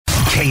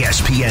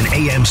KSPN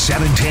AM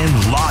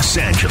 710 Los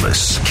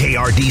Angeles.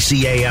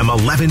 KRDC AM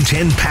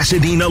 1110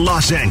 Pasadena,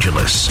 Los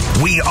Angeles.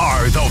 We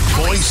are the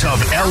voice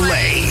of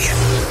LA.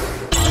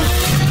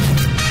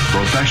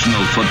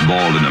 Professional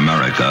football in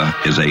America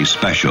is a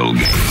special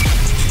game.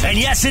 And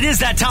yes, it is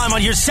that time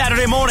on your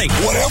Saturday morning.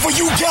 Whatever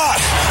you got,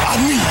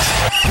 I need.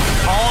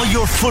 All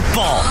your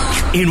football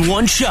in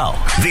one show.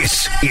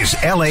 This is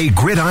LA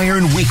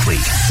Gridiron Weekly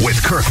with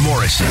Kirk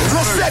Morrison.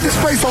 Let's set this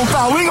place on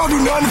fire. We ain't gonna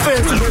do nothing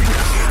fancy.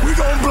 We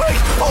gonna play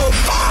on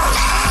fire.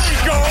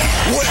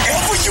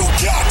 Whatever you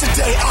got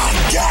today, I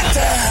got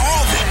to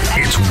have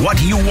it. It's what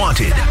you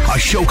wanted. A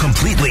show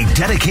completely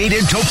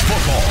dedicated to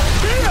football.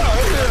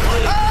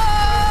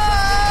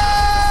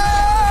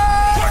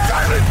 What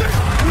time is it?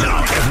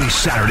 Now, every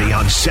Saturday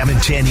on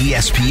 710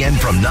 ESPN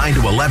from 9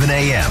 to 11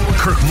 a.m.,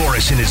 Kirk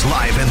Morrison is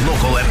live and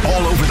local and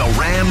all over the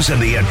Rams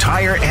and the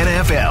entire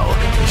NFL.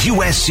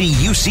 USC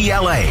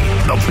UCLA,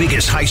 the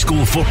biggest high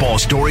school football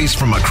stories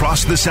from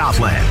across the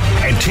Southland,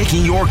 and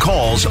taking your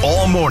calls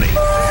all morning. Here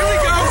we go.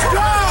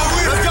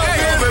 Let's go.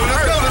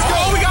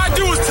 All we got to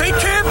do is take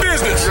care of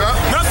business.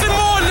 Yeah. Nothing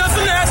more,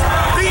 nothing less.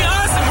 Be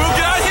us, and we'll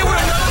get out here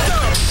with another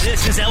dub.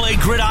 This is LA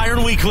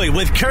Gridiron Weekly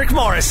with Kirk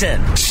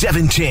Morrison.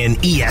 710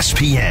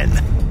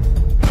 ESPN.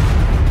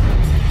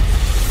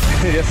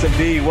 Yes,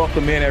 indeed.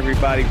 Welcome in,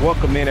 everybody.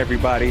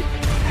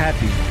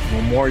 Happy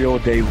Memorial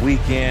Day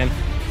weekend.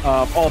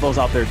 All those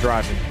out there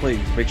driving,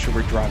 please make sure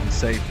we're driving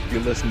safe. If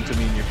you're listening to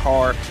me in your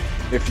car,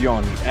 if you're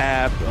on the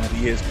app, the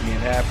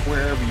ESPN app,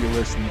 wherever you're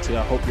listening to,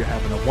 I hope you're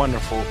having a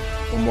wonderful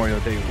Memorial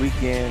Day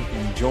weekend,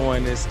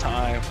 enjoying this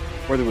time,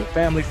 whether with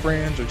family,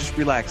 friends, or just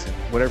relaxing,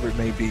 whatever it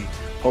may be.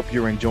 Hope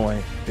you're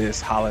enjoying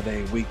this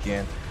holiday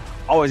weekend.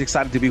 Always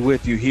excited to be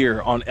with you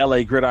here on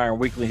LA Gridiron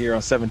Weekly here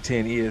on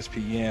 710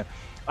 ESPN.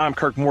 I'm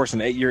Kirk Morrison,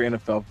 8-year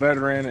NFL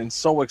veteran, and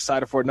so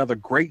excited for another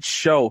great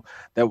show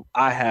that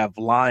I have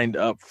lined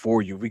up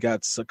for you. We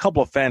got a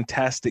couple of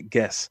fantastic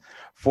guests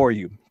for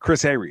you.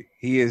 Chris Hayre,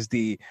 he is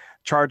the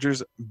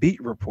Chargers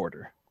beat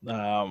reporter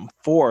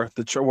for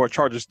the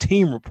Chargers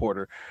team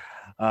reporter,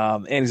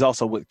 and he's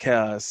also with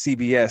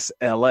CBS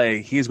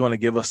LA. He's going to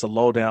give us a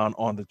lowdown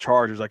on the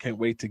Chargers. I can't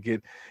wait to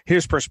get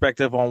his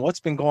perspective on what's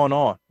been going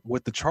on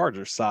with the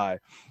Chargers side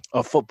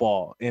of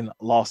football in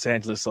Los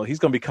Angeles. So he's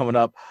going to be coming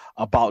up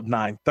about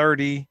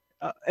 9:30.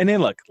 And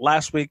then look,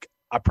 last week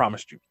I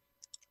promised you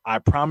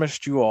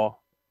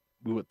all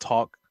we would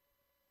talk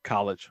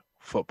college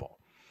football.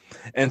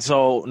 And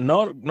so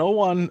no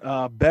one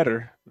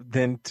better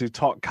than to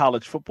talk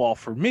college football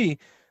for me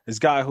is a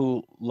guy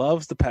who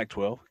loves the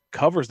Pac-12,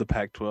 covers the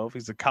Pac-12.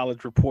 He's a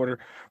college reporter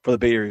for the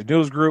Bay Area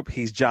News Group.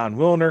 He's John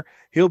Wilner.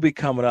 He'll be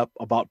coming up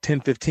about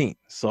 10:15.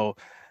 So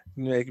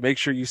make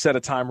sure you set a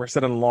timer,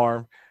 set an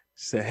alarm.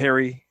 Chris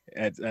Hayre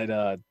at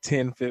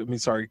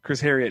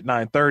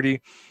 9:30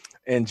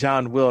 and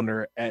John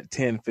Wilner at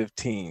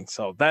 10:15.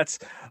 So that's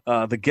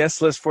the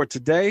guest list for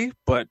today.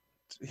 But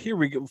here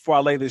we go. Before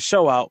I lay this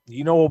show out,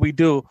 you know what we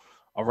do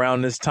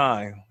around this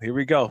time. Here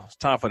we go. It's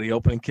time for the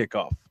opening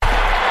kickoff.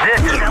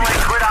 This is LA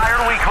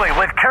Gridiron Weekly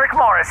with Kirk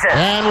Morrison.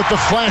 And with the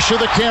flash of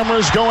the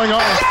cameras going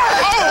on.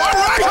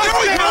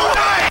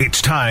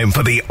 It's time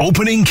for the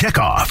opening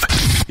kickoff.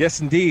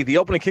 Yes, indeed. The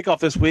opening kickoff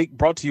this week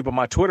brought to you by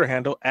my Twitter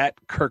handle at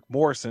Kirk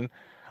Morrison.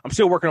 I'm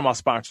still working on my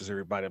sponsors,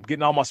 everybody. I'm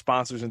getting all my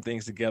sponsors and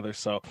things together,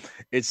 so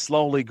it's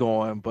slowly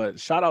going. But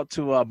shout out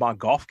to my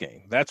golf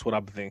game. That's what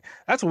I'm thinking.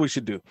 That's what we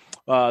should do.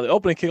 The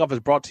opening kickoff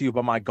is brought to you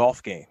by my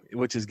golf game,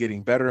 which is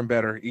getting better and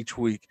better each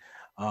week.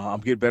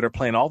 I'm getting better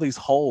playing all these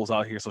holes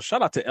out here. So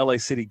shout out to LA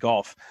City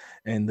Golf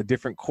and the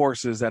different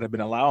courses that have been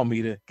allowing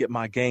me to get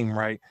my game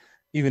right.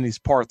 Even these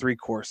par 3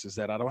 courses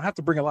that I don't have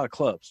to bring a lot of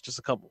clubs, just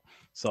a couple.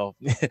 So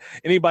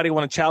anybody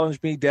want to challenge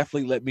me,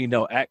 definitely let me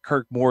know at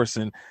Kirk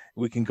Morrison.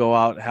 We can go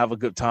out, have a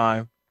good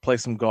time, play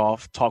some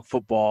golf, talk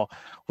football,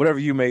 whatever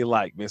you may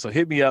like, man. So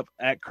hit me up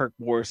at Kirk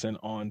Morrison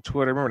on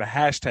Twitter. Remember the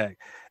hashtag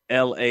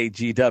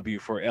LAGW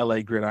for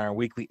LA Gridiron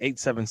Weekly,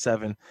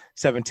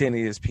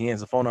 877-710-ESPN.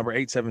 The phone number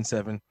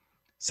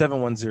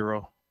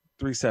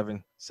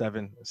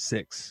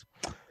 877-710-3776.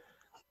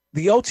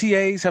 The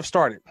OTAs have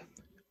started.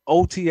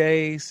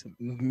 OTAs,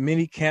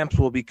 mini camps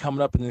will be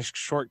coming up in this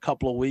short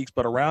couple of weeks,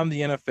 but around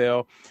the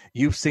NFL,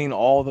 you've seen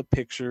all the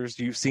pictures,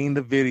 you've seen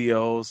the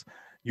videos,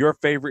 your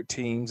favorite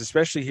teams,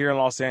 especially here in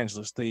Los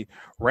Angeles. The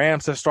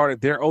Rams have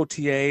started their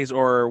OTAs,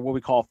 or what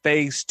we call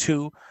phase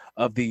 2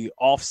 of the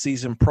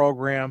off-season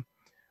program.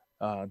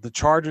 The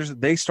Chargers,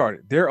 they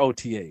started their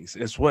OTAs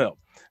as well.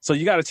 So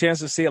you got a chance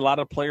to see a lot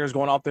of players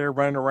going out there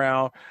running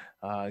around,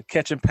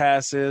 catching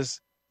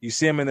passes. You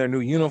see them in their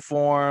new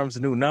uniforms,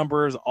 new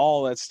numbers,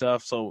 all that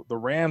stuff. So the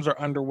Rams are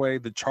underway,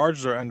 the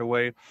Chargers are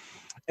underway,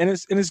 and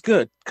it's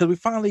good because we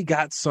finally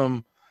got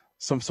some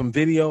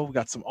video, we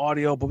got some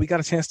audio, but we got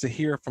a chance to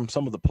hear from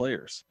some of the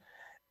players.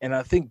 And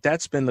I think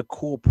that's been the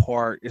cool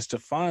part, is to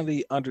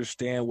finally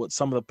understand what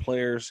some of the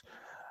players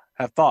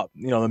have thought.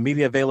 You know, the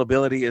media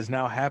availability is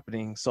now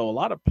happening, so a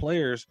lot of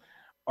players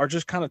are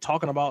just kind of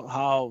talking about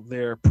how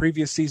their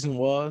previous season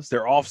was,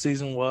 their off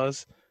season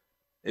was.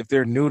 if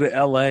they're new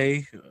to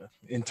LA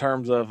in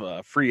terms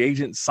of free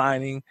agent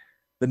signing,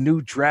 the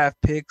new draft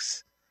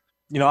picks.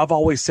 I've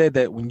always said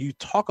that when you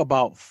talk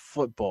about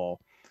football,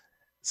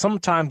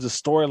 sometimes the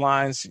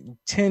storylines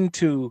tend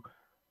to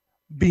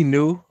be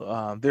new.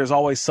 There's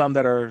always some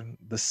that are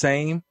the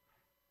same,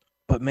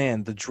 but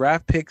man, the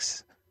draft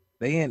picks,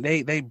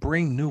 they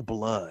bring new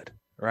blood,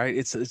 right?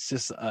 It's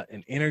just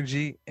an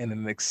energy and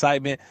an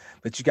excitement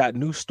that you got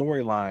new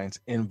storylines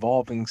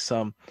involving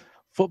some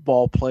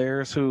football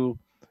players who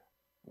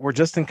were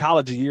just in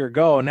college a year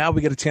ago. And now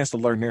we get a chance to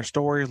learn their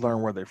stories,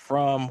 learn where they're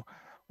from.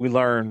 We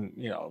learn,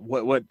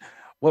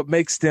 what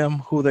makes them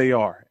who they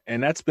are.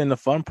 And that's been the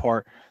fun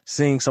part,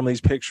 seeing some of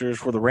these pictures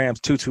for the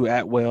Rams. Tutu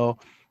Atwell,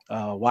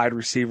 wide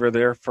receiver,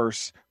 their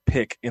first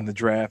pick in the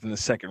draft in the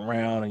second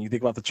round. And you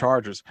think about the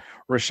Chargers,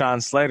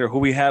 Rashawn Slater, who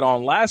we had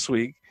on last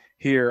week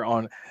here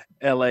on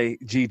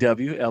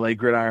LAGW, LA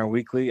Gridiron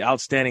Weekly.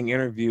 Outstanding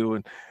interview.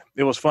 And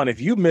it was fun. If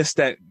you missed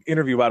that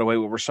interview, by the way,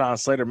 with Rashawn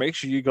Slater, make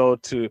sure you go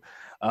to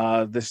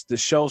the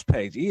show's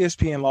page,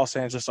 ESPN Los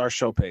Angeles, our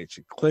show page.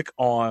 Click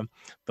on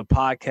the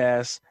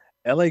podcast.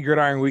 LA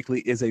Gridiron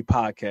Weekly is a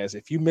podcast.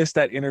 If you missed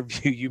that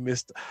interview, you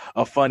missed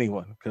a funny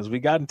one, because we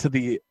got into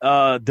the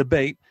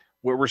debate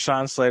with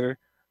Rashawn Slater.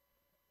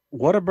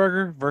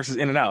 Whataburger versus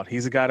In-N-Out.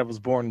 He's a guy that was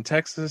born in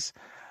Texas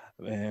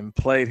and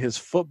played his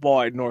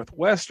football at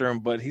Northwestern,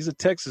 but he's a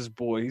Texas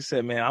boy. He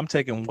said, man, I'm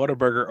taking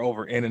Whataburger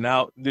over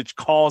In-N-Out, which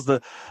caused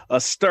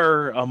a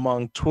stir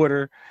among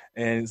Twitter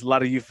and a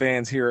lot of you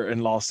fans here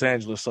in Los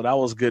Angeles. So that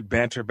was good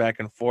banter back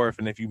and forth.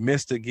 And if you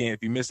missed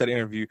that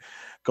interview,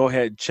 go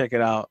ahead and check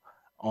it out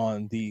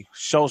on the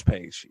show's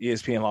page,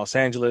 ESPN Los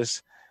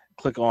Angeles.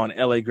 Click on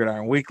LA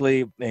Gridiron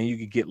Weekly, and you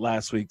can get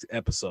last week's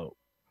episode.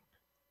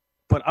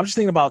 But I'm just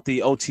thinking about the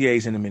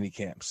OTAs and the mini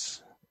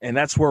camps. And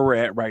that's where we're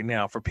at right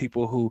now. For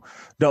people who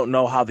don't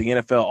know how the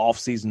NFL off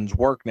seasons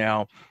work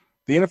now,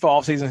 the NFL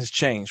off season has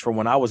changed from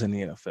when I was in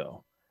the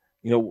NFL.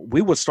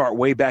 We would start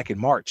way back in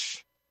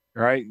March,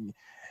 right?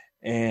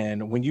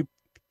 And when you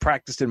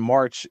practiced in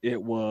March,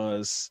 it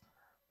was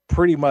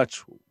pretty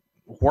much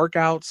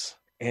workouts,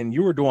 and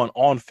you were doing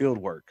on-field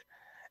work.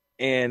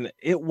 And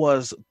it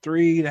was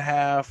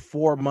 3.5,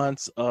 4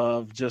 months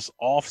of just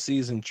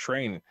off-season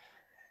training.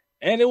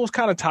 And it was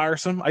kind of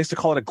tiresome. I used to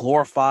call it a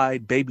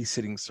glorified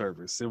babysitting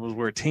service. It was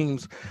where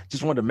teams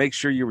just wanted to make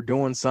sure you were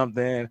doing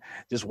something,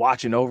 just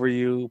watching over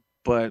you.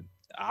 But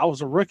I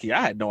was a rookie.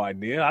 I had no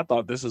idea. I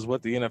thought this is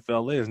what the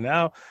NFL is.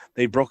 Now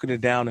they've broken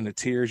it down into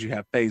tiers. You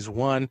have phase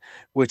 1,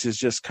 which is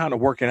just kind of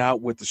working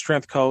out with the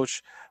strength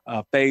coach.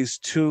 Phase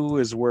 2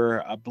 is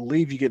where I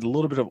believe you get a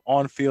little bit of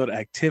on-field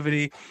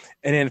activity.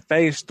 And then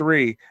phase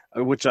 3,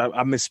 which I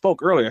misspoke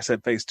earlier. I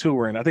said phase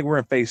 2 I think we're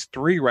in phase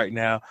 3 right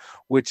now,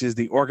 which is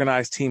the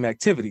organized team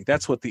activity.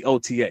 That's what the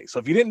OTA. So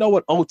if you didn't know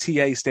what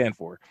OTA stand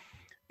for,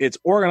 it's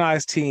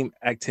organized team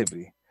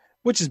activity,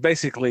 which is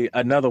basically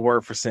another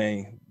word for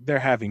saying they're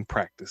having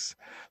practice.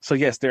 So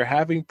yes, they're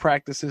having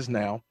practices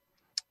now.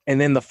 And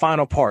then the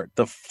final part,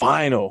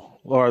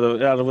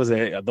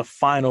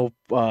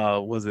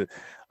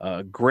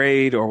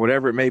 grade or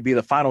whatever it may be,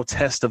 the final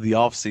test of the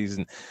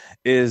offseason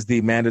is the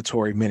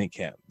mandatory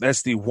minicamp.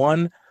 That's the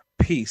one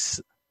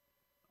piece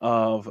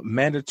of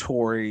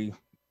mandatory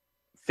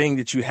thing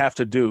that you have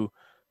to do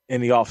in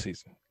the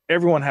offseason.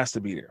 Everyone has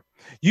to be there.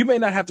 You may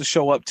not have to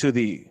show up to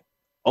the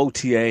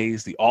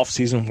OTAs, the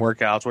offseason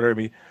workouts, whatever it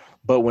be,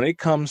 but when it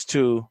comes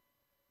to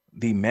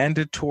the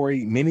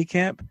mandatory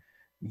minicamp,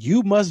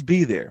 you must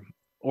be there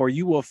or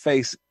you will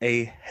face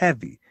a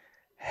heavy,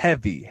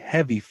 heavy,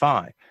 heavy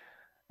fine.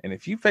 And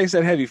if you face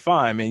that heavy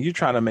fine, man, you're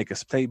trying to make a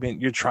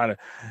statement. You're trying to,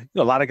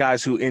 a lot of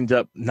guys who end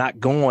up not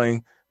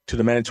going to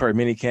the mandatory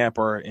minicamp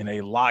or in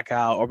a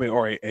lockout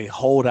or a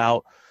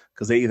holdout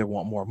because they either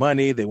want more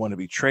money, they want to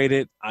be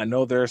traded. I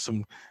know there are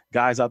some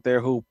guys out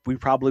there who we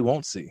probably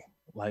won't see,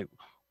 like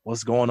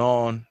what's going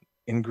on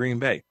in Green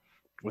Bay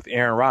with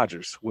Aaron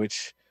Rodgers,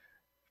 which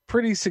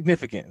pretty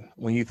significant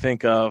when you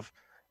think of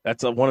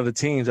that's one of the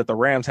teams that the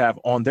Rams have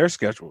on their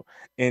schedule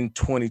in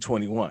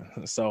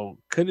 2021. So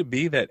could it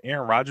be that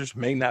Aaron Rodgers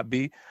may not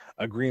be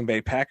a Green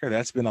Bay Packer?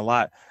 That's been a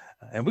lot.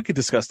 And we could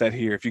discuss that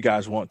here if you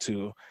guys want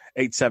to.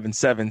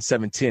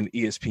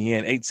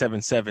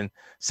 877-710-ESPN,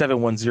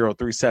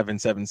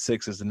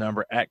 877-710-3776 is the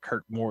number, at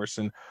Kirk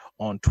Morrison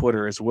on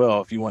Twitter as well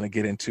if you want to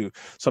get into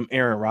some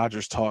Aaron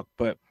Rodgers talk.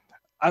 But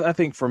I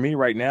think for me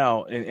right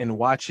now, in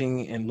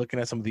watching and looking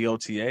at some of the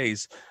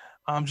OTAs,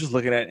 I'm just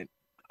looking at it.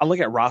 I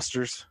look at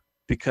rosters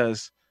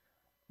because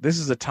this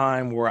is a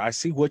time where I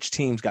see which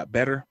teams got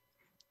better,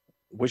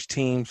 which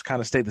teams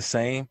kind of stay the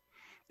same,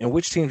 and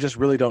which teams just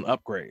really don't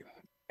upgrade.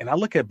 And I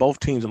look at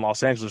both teams in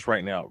Los Angeles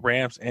right now,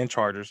 Rams and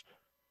Chargers.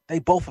 They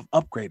both have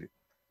upgraded.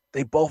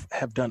 They both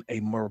have done a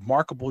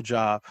remarkable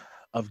job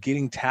of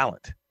getting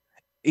talent,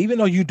 even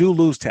though you do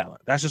lose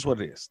talent. That's just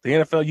what it is. The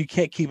NFL, you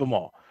can't keep them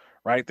all,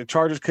 right? The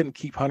Chargers couldn't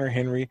keep Hunter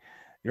Henry,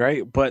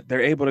 right? But they're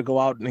able to go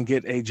out and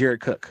get a Jared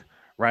Cook,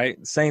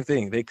 right? Same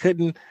thing. They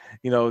couldn't,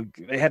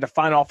 they had to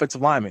find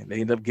offensive linemen.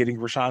 They ended up getting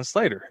Rashawn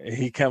Slater.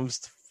 He comes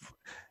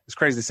it's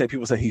crazy to say.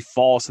 People say he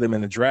falls to them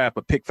in the draft,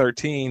 but pick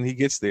 13, he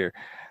gets there.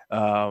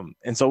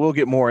 And so we'll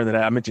get more into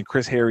that. I mentioned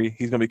Chris Harry.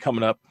 He's going to be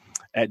coming up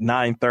at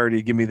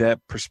 9:30. Give me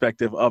that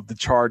perspective of the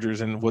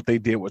Chargers and what they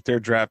did with their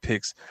draft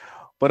picks.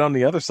 But on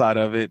the other side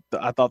of it,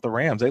 I thought the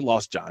Rams, they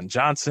lost John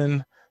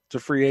Johnson to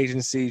free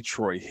agency,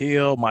 Troy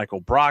Hill, Michael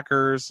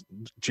Brockers,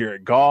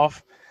 Jared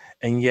Goff,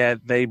 and yet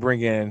they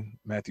bring in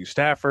Matthew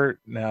Stafford.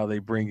 Now they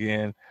bring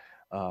in,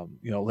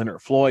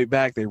 Leonard Floyd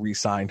back. They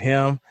re-signed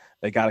him.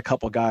 They got a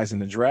couple guys in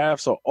the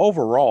draft. So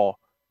overall,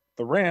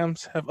 the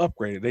Rams have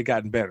upgraded. They've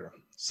gotten better.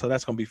 So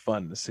that's going to be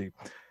fun to see.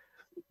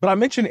 But I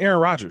mentioned Aaron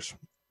Rodgers.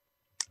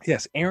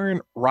 Yes,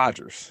 Aaron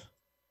Rodgers.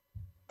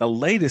 The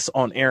latest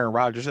on Aaron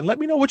Rodgers. And let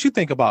me know what you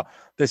think about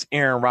this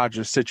Aaron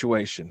Rodgers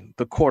situation,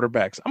 the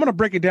quarterbacks. I'm going to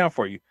break it down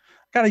for you.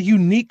 I got a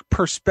unique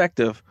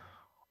perspective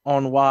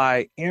on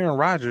why Aaron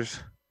Rodgers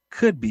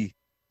could be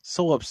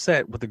so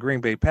upset with the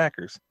Green Bay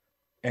Packers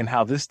and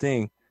how this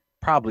thing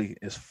probably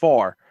is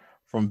far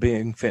from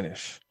being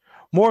finished.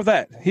 More of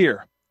that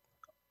here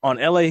on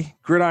LA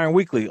Gridiron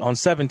Weekly on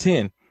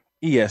 710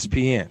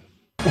 ESPN.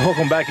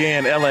 Welcome back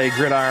in LA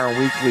Gridiron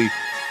Weekly,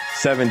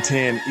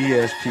 710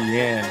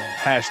 ESPN,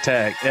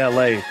 hashtag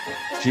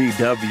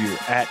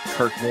LAGW, at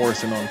Kirk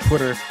Morrison on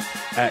Twitter,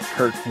 at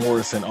Kirk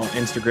Morrison on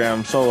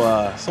Instagram.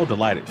 So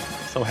delighted,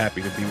 so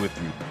happy to be with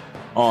you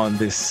on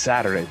this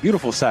Saturday,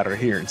 beautiful Saturday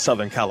here in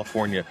Southern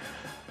California.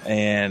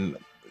 And,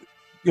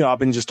 I've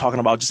been just talking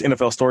about just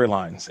NFL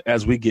storylines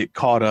as we get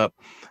caught up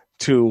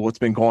to what's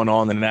been going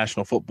on in the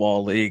National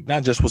Football League,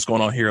 not just what's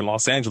going on here in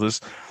Los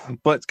Angeles,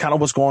 but kind of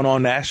what's going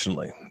on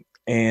nationally.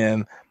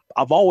 And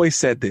I've always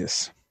said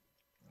this.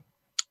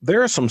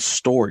 There are some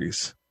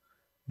stories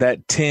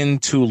that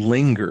tend to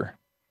linger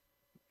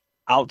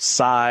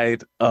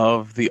outside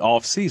of the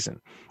off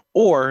season,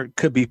 or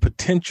could be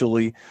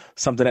potentially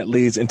something that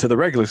leads into the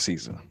regular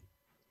season.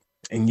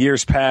 In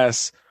years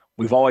past,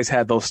 we've always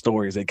had those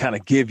stories. They kind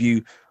of give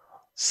you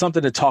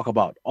something to talk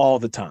about all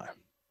the time,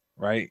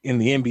 right? In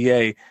the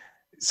NBA,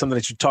 something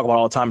that you talk about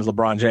all the time is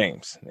LeBron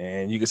James.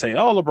 And you can say,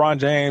 oh, LeBron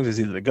James is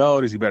either the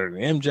GOAT, is he better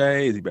than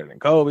MJ, is he better than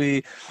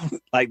Kobe?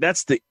 Like,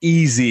 that's the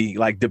easy,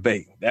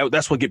 debate.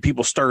 That's what get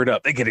people stirred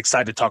up. They get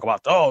excited to talk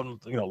about,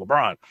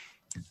 LeBron.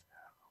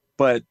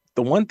 But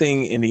the one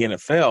thing in the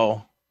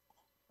NFL,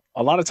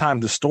 a lot of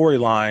times the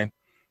storyline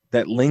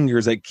that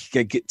lingers, that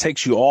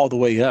takes you all the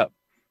way up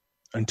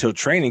until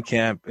training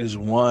camp, is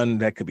one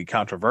that could be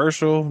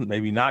controversial,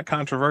 maybe not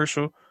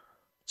controversial.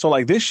 So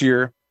like this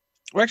year,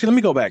 well, actually, let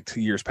me go back to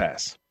years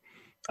past.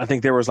 I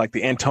think there was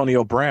the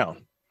Antonio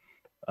Brown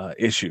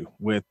issue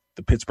with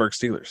the Pittsburgh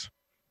Steelers.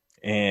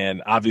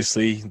 And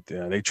obviously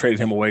they traded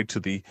him away to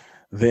the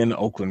then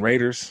Oakland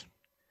Raiders.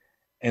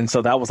 And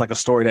so that was a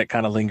story that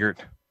kind of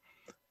lingered.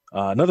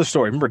 Another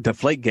story, remember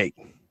Deflategate?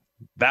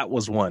 That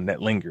was one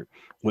that lingered.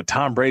 Would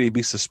Tom Brady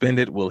be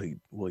suspended? Will he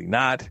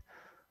not?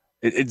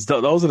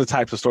 Those are the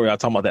types of stories I'm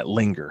talking about that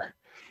linger.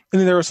 And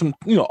then there were some,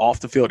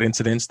 off the field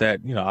incidents that,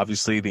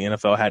 obviously the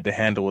NFL had to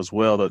handle as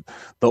well.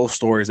 Those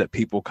stories that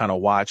people kind of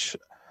watch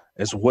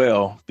as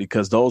well,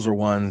 because those are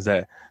ones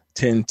that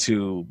tend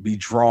to be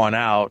drawn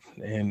out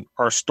and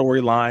are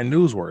storyline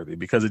newsworthy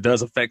because it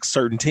does affect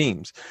certain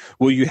teams.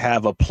 Will you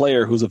have a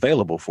player who's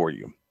available for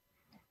you?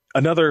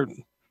 Another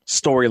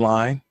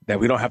storyline that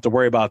we don't have to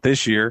worry about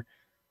this year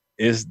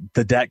is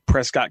the Dak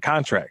Prescott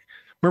contract.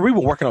 Remember, we've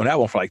been working on that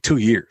one for 2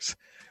 years.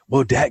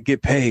 Will Dak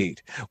get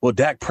paid? Will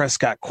Dak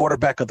Prescott,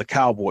 quarterback of the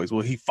Cowboys,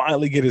 will he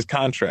finally get his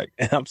contract?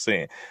 And I'm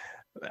saying,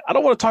 I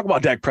don't want to talk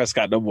about Dak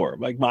Prescott no more.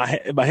 My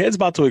head's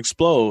about to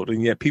explode,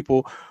 and yet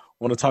people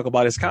want to talk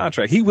about his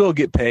contract. He will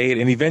get paid,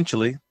 and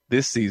eventually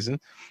this season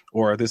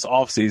or this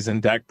offseason,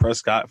 Dak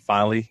Prescott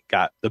finally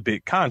got the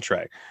big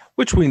contract,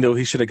 which we knew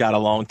he should have got a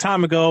long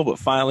time ago. But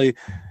finally,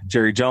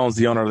 Jerry Jones,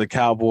 the owner of the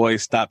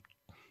Cowboys, stopped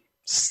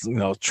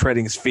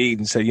treading his feet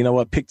and said, you know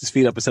what, picked his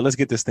feet up and said, let's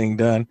get this thing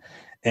done.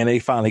 And they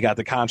finally got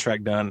the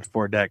contract done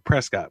for Dak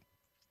Prescott.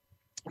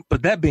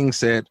 But that being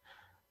said,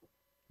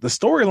 the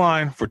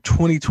storyline for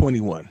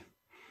 2021,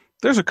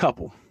 there's a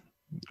couple.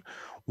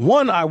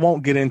 One I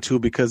won't get into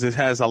because it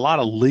has a lot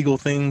of legal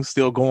things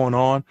still going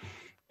on.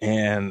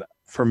 And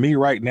for me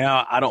right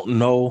now, I don't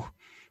know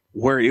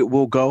where it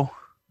will go.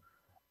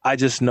 I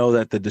just know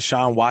that the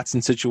Deshaun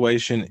Watson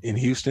situation in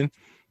Houston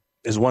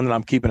is one that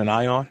I'm keeping an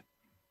eye on,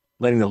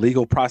 letting the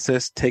legal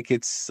process take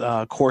its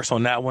course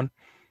on that one.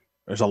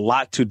 There's a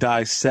lot to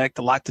dissect,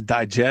 a lot to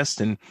digest,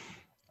 and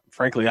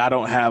frankly, I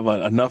don't have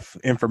enough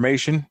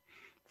information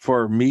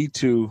for me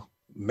to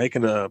make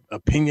an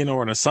opinion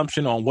or an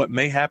assumption on what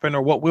may happen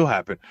or what will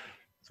happen.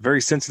 It's a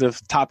very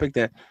sensitive topic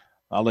that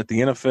I'll let the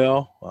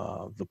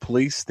NFL, the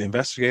police, the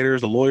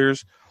investigators, the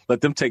lawyers,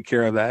 let them take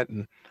care of that,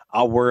 and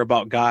I'll worry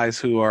about guys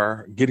who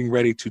are getting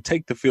ready to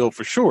take the field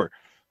for sure,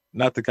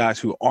 not the guys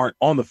who aren't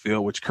on the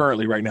field, which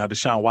currently right now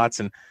Deshaun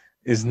Watson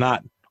is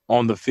not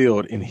on the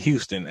field in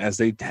Houston as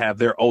they have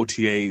their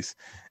OTAs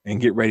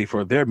and get ready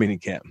for their mini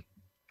camp.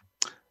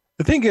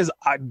 The thing is,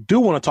 I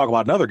do want to talk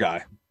about another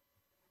guy.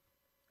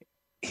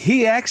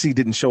 He actually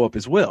didn't show up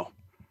as well.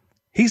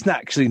 He's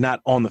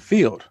not on the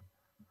field,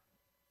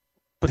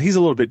 but he's a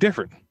little bit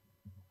different.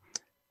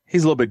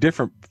 He's a little bit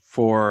different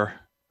for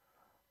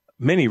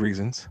many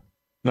reasons.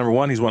 Number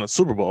one, he's won a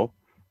Super Bowl.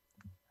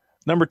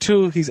 Number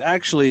two, he's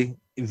actually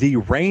the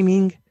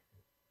reigning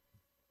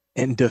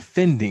and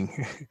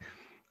defending.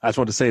 I just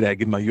want to say that,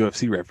 give my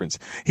UFC reference.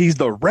 He's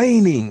the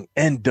reigning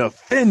and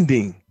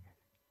defending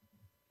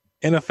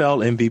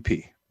NFL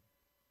MVP.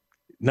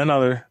 None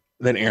other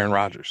than Aaron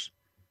Rodgers.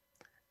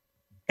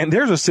 And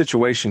there's a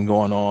situation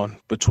going on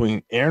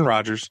between Aaron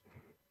Rodgers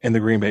and the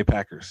Green Bay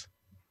Packers.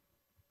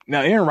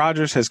 Now, Aaron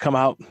Rodgers has come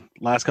out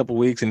last couple of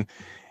weeks, and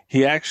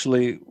he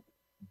actually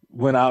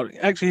went out.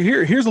 Actually,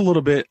 here's a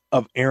little bit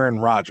of Aaron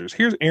Rodgers.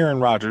 Here's Aaron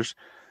Rodgers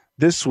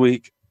this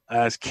week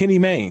as Kenny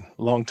Mayne,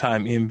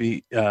 longtime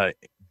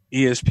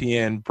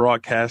ESPN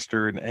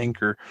broadcaster and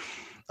anchor,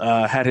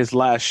 had his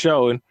last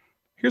show. And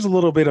here's a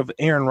little bit of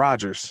Aaron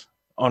Rodgers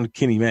on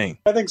Kenny Mayne.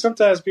 I think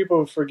sometimes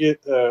people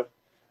forget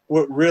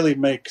what really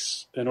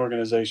makes an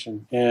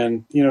organization.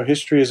 And,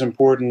 history is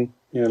important,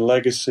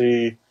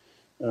 legacy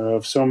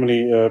of so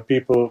many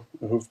people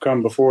who've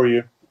come before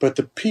you. But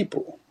the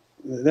people,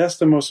 that's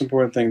the most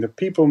important thing. The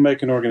people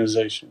make an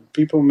organization.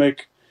 People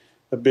make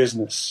a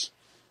business.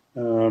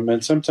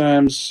 And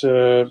sometimes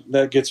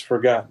that gets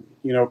forgotten.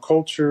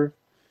 Culture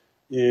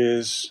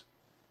is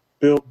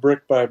built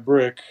brick by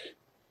brick,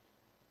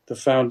 the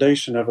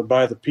foundation of it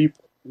by the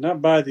people,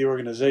 not by the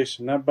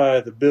organization, not by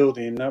the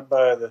building, not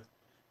by the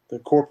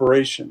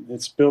corporation.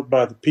 It's built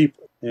by the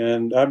people.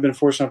 And I've been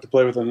fortunate enough to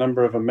play with a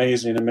number of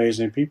amazing,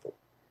 amazing people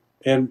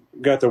and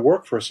got to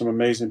work for some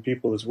amazing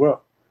people as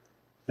well.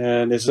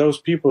 And it's those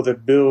people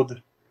that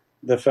build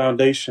the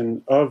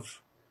foundation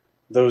of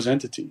those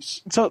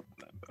entities. So,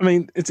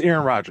 it's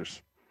Aaron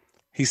Rodgers.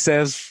 He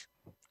says,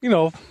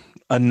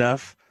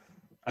 enough.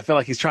 I feel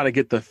like he's trying to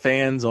get the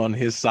fans on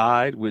his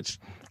side, which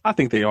I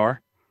think they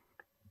are.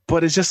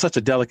 But it's just such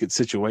a delicate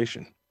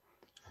situation.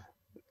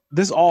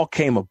 This all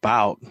came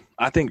about,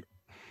 I think,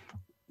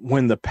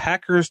 when the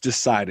Packers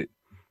decided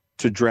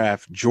to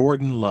draft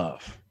Jordan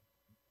Love,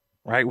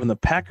 right? When the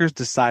Packers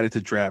decided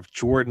to draft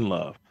Jordan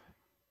Love,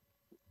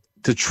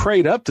 to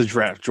trade up to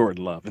draft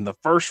Jordan Love in the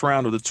first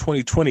round of the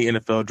 2020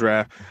 NFL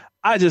draft,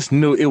 I just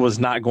knew it was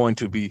not going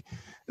to be,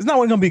 it's not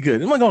going to be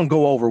good. It's not going to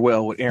go over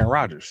well with Aaron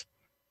Rodgers.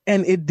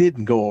 And it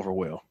didn't go over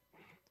well.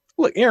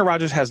 Look, Aaron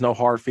Rodgers has no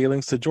hard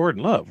feelings to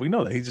Jordan Love. We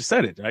know that. He just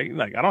said it, right?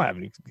 Like, I don't have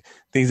any,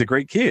 he's a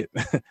great kid.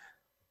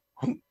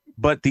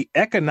 But the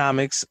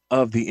economics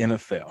of the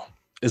NFL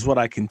is what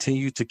I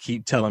continue to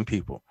keep telling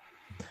people.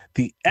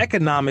 The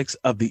economics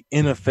of the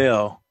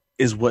NFL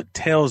is what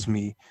tells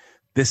me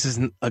this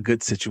isn't a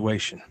good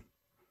situation.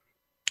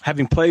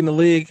 Having played in the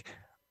league,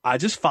 I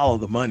just follow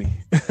the money.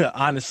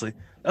 Honestly,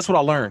 that's what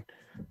I learned.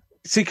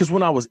 See, because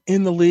when I was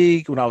in the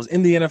league, when I was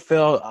in the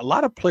NFL, a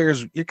lot of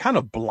players, you're kind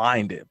of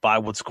blinded by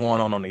what's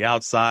going on the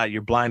outside.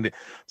 You're blinded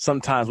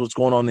sometimes what's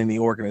going on in the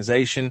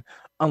organization,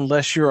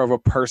 unless you're of a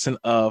person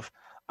of,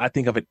 I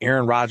think, of an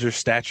Aaron Rodgers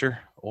stature,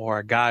 or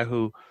a guy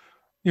who,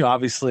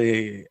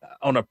 obviously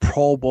on a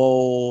Pro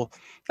Bowl,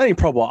 not even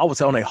Pro Bowl, I would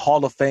say on a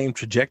Hall of Fame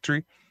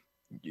trajectory.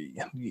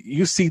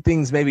 You see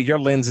things, maybe your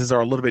lenses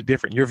are a little bit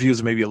different. Your views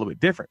are maybe a little bit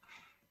different.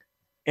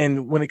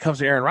 And when it comes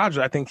to Aaron Rodgers,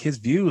 I think his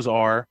views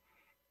are,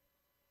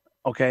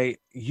 okay,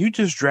 you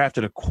just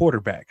drafted a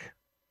quarterback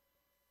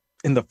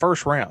in the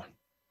first round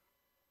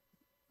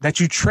that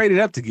you traded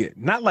up to get.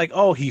 Not like,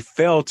 oh, he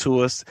fell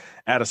to us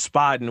at a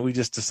spot and we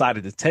just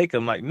decided to take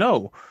him. Like,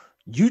 no,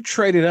 you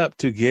traded up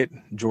to get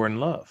Jordan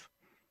Love.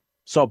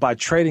 So by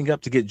trading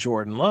up to get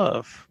Jordan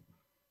Love,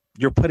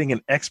 you're putting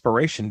an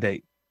expiration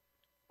date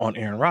on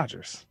Aaron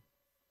Rodgers.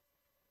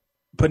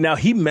 But now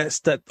he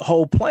messed that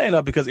whole plan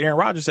up because Aaron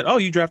Rodgers said, oh,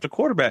 you draft a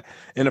quarterback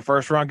in the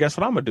first round. Guess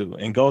what I'm going to do?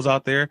 And goes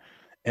out there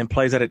and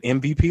plays at an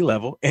MVP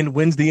level and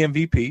wins the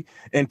MVP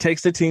and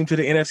takes the team to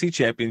the NFC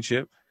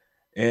Championship.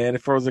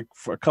 And for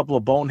a couple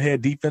of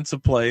bonehead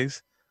defensive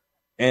plays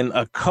and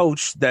a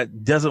coach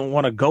that doesn't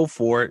want to go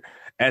for it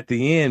at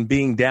the end,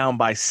 being down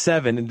by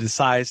 7 and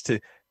decides to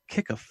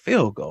kick a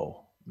field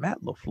goal.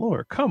 Matt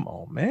LaFleur, come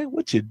on, man,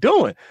 what you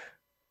doing?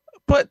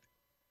 But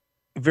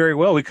very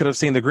well, we could have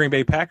seen the Green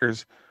Bay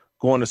Packers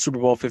going to Super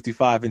Bowl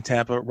 55 in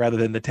Tampa rather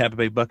than the Tampa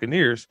Bay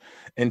Buccaneers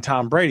and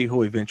Tom Brady,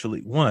 who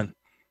eventually won.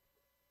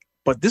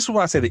 But this is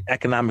why I say the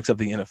economics of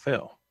the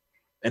NFL.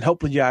 And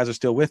hopefully you guys are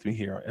still with me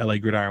here on LA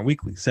Gridiron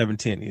Weekly,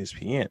 710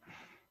 ESPN.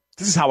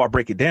 This is how I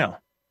break it down.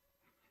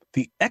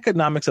 The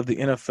economics of the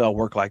NFL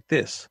work like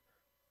this.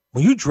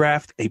 When you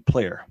draft a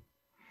player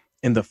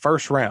in the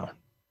first round,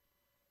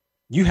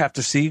 you have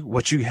to see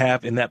what you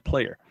have in that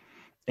player.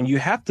 And you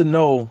have to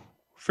know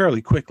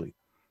fairly quickly.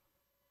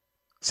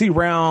 See,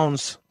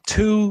 rounds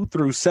 2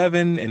 through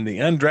 7 and the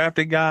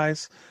undrafted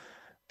guys,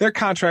 their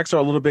contracts are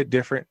a little bit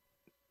different.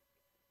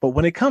 But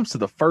when it comes to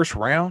the first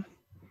round,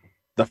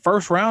 the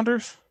first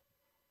rounders,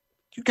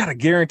 you got a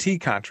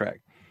guaranteed contract.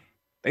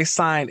 They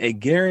signed a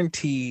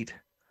guaranteed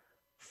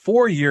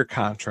 4-year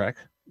contract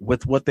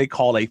with what they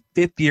call a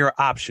 5th-year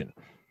option.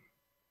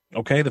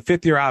 Okay, the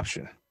 5th-year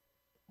option.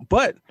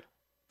 But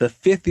the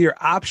 5th-year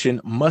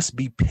option must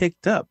be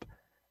picked up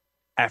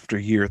after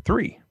year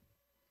 3.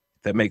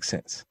 If that makes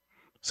sense.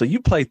 So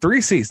you play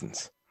 3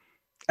 seasons.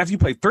 after you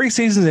play 3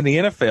 seasons in the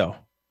NFL,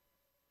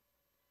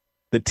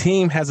 the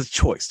team has a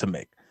choice to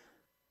make.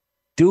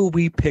 Do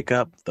we pick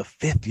up the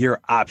 5th-year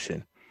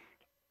option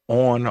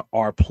on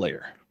our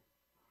player?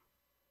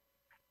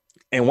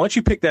 And once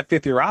you pick that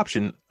 5th-year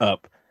option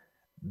up,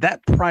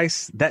 that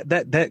price,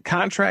 that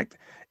contract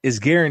is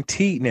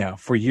guaranteed now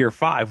for year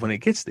 5 when it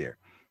gets there.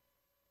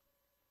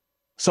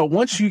 So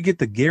once you get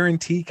the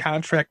guaranteed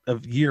contract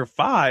of year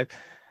 5,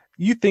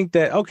 you think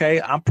that,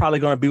 okay, I'm probably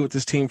going to be with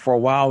this team for a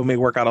while. We may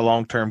work out a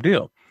long-term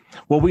deal.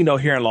 Well, we know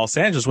here in Los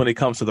Angeles, when it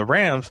comes to the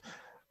Rams,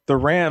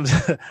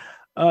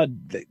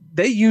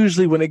 they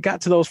usually, when it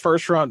got to those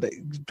first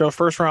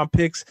round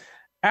picks,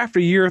 after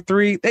year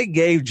 3, they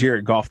gave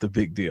Jared Goff the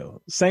big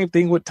deal. Same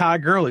thing with Ty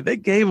Gurley. They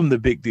gave him the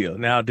big deal.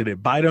 Now, did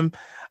it bite him?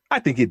 I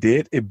think it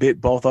did. It bit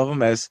both of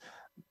them, as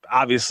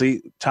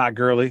obviously Ty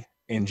Gurley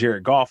and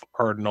Jared Goff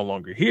are no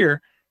longer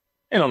here.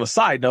 And on the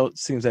side note, it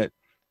seems that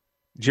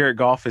Jared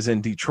Goff is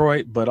in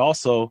Detroit, but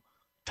also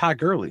Ty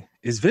Gurley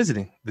is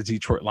visiting the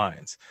Detroit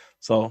Lions.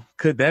 So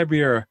could that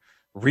be a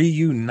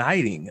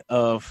reuniting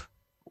of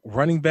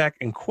running back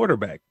and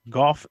quarterback,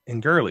 Goff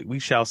and Gurley? We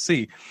shall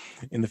see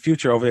in the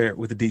future over there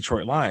with the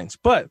Detroit Lions.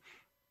 But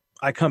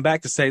I come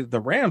back to say the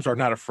Rams are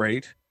not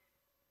afraid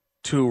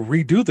to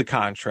redo the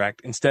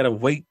contract instead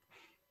of wait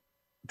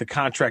the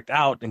contract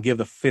out and give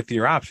the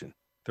 5th-year option.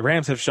 The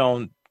Rams have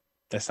shown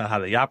that's not how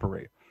they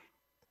operate.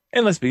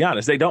 And let's be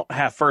honest, they don't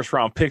have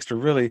first-round picks to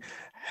really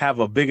have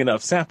a big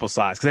enough sample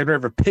size because they're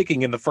never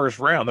picking in the first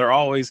round. They're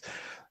always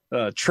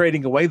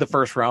trading away the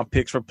first-round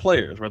picks for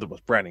players, whether it was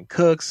Brandon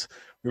Cooks.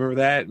 Remember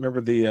that?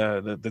 Remember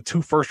the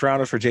 2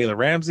 first-rounders for Jalen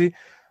Ramsey?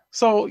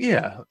 So,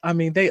 yeah, I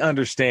mean, they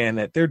understand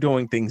that they're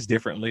doing things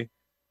differently.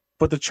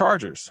 But the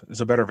Chargers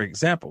is a better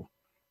example.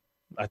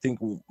 I think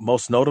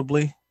most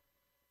notably,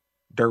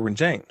 Derwin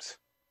James.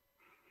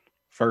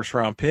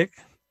 First-round pick.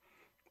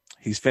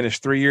 He's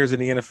finished 3 years in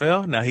the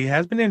NFL. Now, he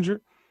has been injured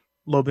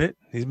a little bit.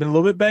 He's been a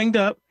little bit banged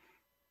up.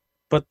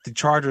 But the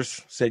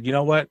Chargers said, you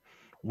know what?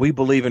 We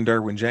believe in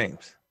Derwin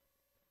James.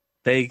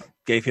 They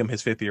gave him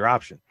his 5th-year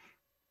option.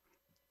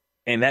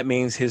 And that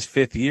means his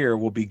 5th year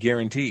will be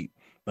guaranteed,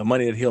 the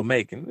money that he'll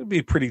make. And it'll be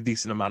a pretty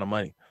decent amount of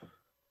money.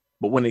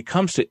 But when it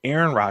comes to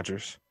Aaron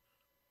Rodgers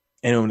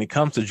and when it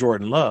comes to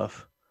Jordan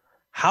Love,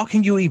 how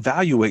can you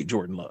evaluate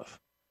Jordan Love?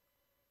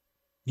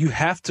 You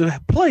have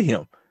to play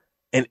him.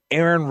 And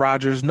Aaron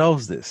Rodgers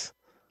knows this.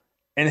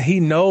 And he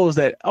knows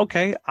that,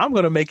 okay, I'm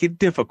going to make it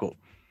difficult.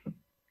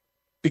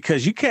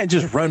 Because you can't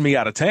just run me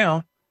out of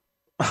town.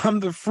 I'm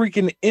the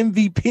freaking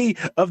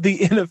MVP of the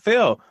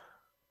NFL.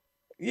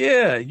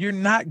 Yeah, you're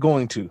not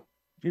going to.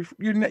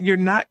 You're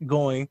not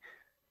going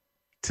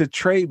to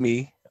trade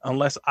me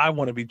unless I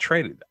want to be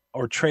traded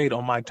or trade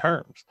on my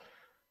terms.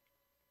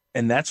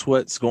 And that's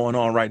what's going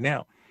on right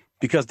now.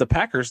 Because the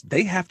Packers,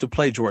 they have to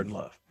play Jordan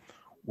Love.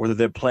 Whether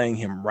they're playing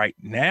him right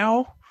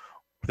now,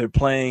 they're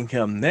playing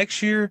him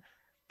next year,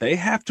 they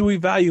have to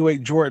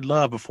evaluate Jordan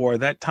Love before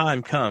that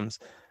time comes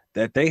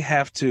that they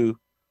have to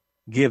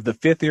give the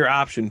 5th-year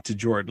option to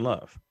Jordan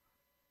Love.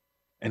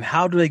 And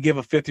how do they give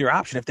a 5th-year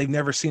option if they've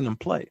never seen him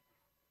play?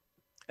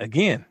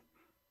 Again,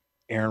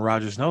 Aaron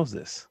Rodgers knows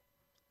this.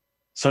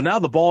 So now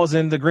the ball is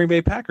in the Green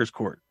Bay Packers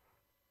court.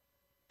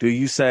 Do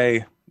you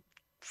say,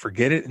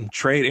 forget it and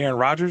trade Aaron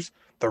Rodgers,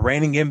 the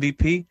reigning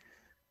MVP,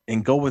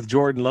 and go with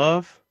Jordan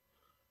Love?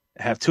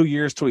 Have 2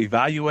 years to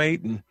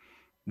evaluate and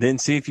then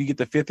see if you get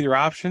the 5th-year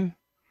option?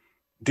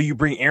 Do you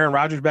bring Aaron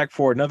Rodgers back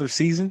for another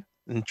season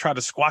and try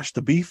to squash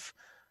the beef?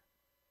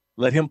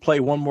 Let him play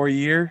 1 more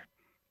year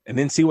and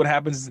then see what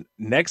happens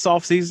next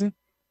offseason?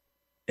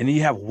 And then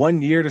you have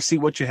 1 year to see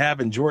what you have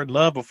in Jordan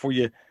Love before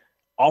you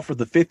offer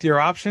the 5th-year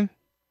option?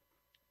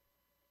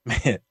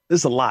 Man, this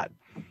is a lot.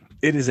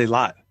 It is a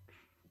lot.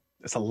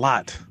 It's a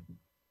lot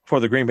for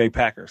the Green Bay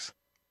Packers.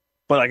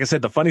 But like I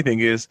said, the funny thing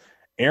is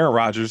Aaron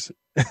Rodgers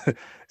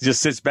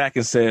just sits back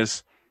and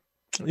says,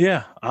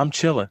 yeah, I'm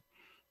chilling.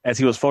 As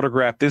he was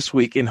photographed this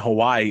week in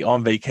Hawaii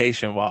on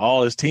vacation while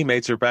all his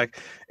teammates are back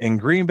in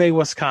Green Bay,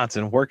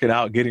 Wisconsin, working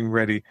out, getting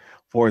ready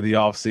for the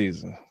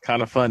offseason.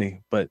 Kind of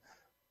funny, but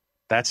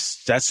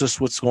that's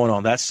just what's going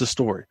on. That's the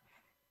story.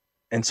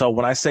 And so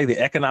when I say the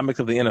economics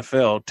of the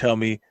NFL tell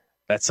me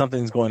that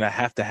something's going to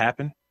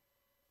happen,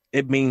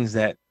 it means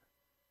that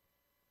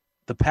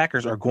the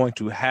Packers are going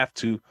to have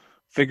to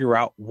figure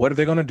out what are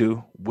they going to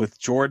do with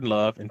Jordan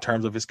Love in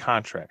terms of his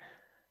contract.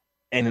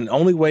 And the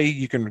only way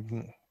you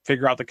can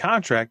figure out the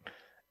contract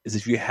is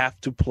if you have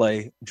to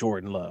play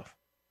Jordan Love.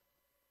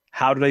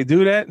 How do they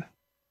do that?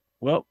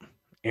 Well,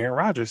 Aaron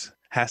Rodgers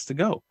has to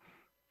go.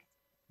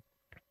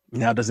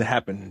 Now, does it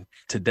happen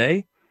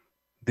today,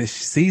 this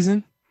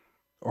season,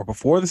 or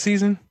before the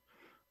season?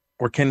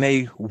 Or can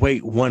they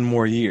wait 1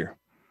 more year?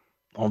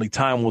 Only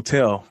time will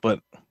tell. But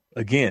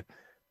again,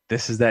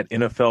 this is that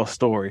NFL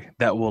story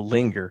that will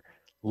linger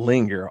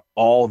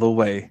all the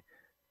way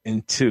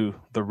into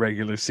the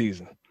regular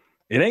season.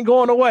 It ain't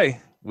going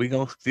away. We're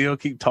going to still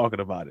keep talking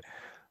about it.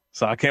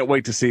 So I can't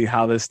wait to see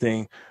how this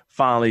thing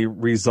finally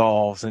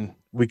resolves and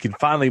we can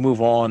finally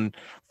move on,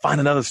 find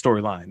another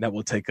storyline that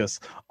will take us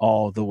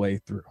all the way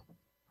through.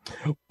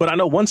 But I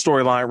know one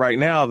storyline right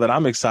now that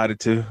I'm excited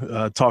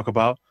to talk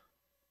about.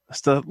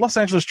 It's the Los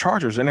Angeles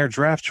Chargers and their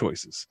draft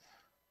choices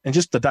and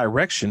just the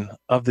direction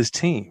of this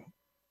team.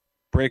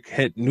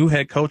 New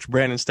head coach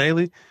Brandon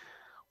Staley.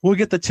 We'll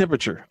get the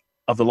temperature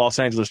of the Los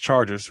Angeles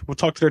Chargers. We'll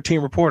talk to their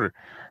team reporter,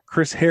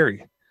 Chris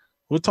Harry.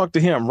 We'll talk to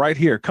him right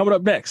here. Coming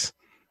up next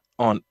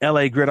on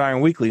LA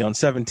Gridiron Weekly on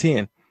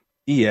 710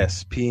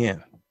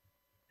 ESPN.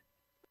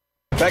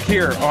 Back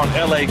here on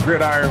LA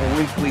Gridiron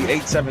Weekly,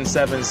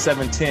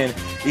 877-710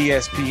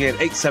 ESPN,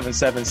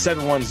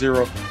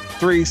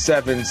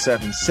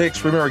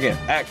 877-710-3776. Remember again,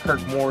 at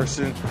Kirk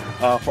Morrison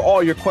for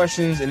all your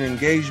questions and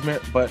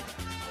engagement. But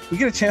we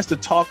get a chance to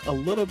talk a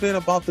little bit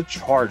about the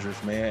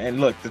Chargers, man.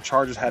 And look, the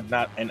Chargers had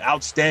not an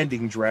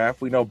outstanding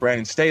draft. We know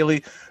Brandon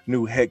Staley,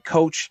 new head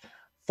coach,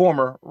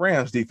 former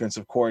Rams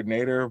defensive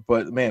coordinator.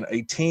 But, man,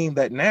 a team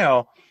that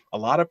now a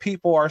lot of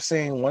people are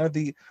saying one of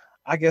the,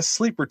 I guess,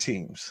 sleeper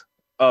teams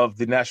of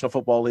the National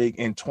Football League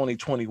in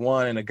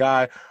 2021, and a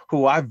guy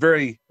who I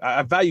value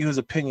his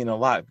opinion a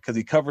lot because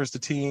he covers the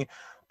team.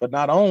 But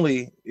not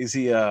only is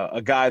he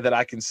a guy that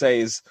I can say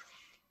is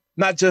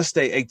not just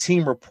a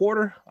team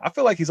reporter, I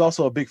feel like he's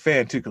also a big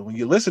fan too, because when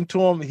you listen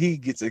to him, he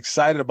gets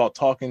excited about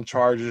talking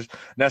Chargers. And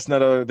that's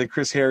none other than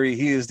Chris Harry.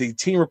 He is the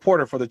team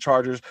reporter for the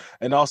Chargers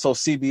and also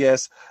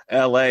CBS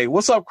LA.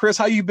 What's up, Chris?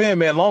 How you been,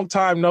 man? Long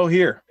time no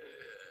hear.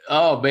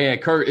 Oh man,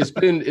 Kurt, it's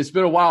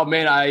been a while,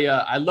 man.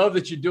 I love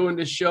that you're doing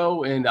this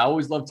show, and I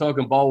always love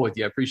talking ball with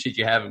you. I appreciate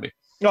you having me.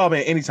 Oh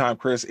man, anytime,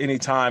 Chris,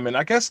 anytime. And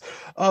I guess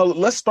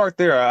let's start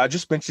there. I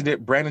just mentioned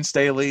it, Brandon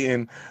Staley,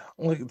 and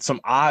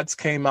some odds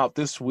came out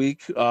this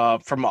week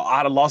from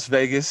out of Las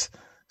Vegas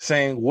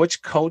saying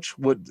which coach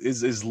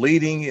is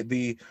leading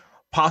the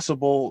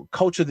possible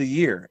coach of the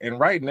year. And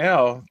right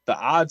now, the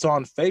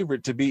odds-on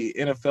favorite to be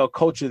NFL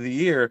coach of the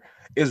year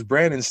is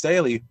Brandon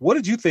Staley. What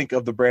did you think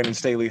of the Brandon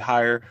Staley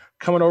hire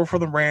coming over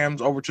from the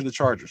Rams over to the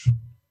Chargers?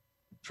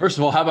 First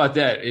of all, how about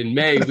that? In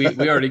May,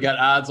 we already got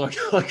odds on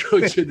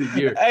coach of the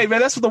year. Hey, man,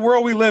 that's the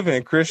world we live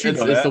in, Chris.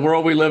 It's the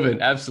world we live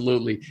in.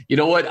 Absolutely. You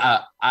know what?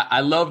 I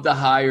love the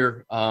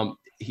hire.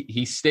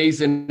 He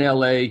stays in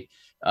L.A.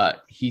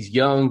 He's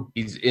young.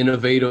 He's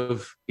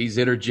innovative. He's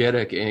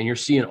energetic. And you're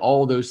seeing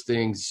all those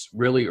things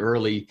really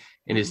early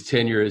in his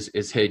tenure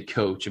as head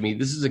coach. I mean,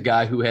 this is a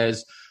guy who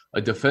has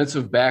a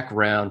defensive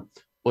background,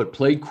 but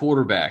played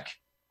quarterback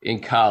in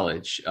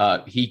college.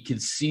 He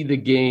could see the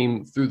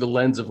game through the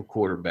lens of a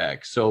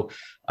quarterback. So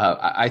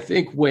I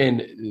think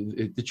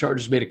when the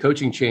Chargers made a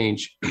coaching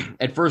change,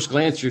 at first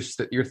glance,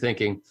 you're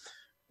thinking,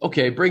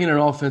 okay, bring in an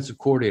offensive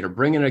coordinator,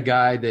 bring in a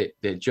guy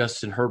that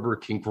Justin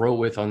Herbert can grow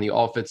with on the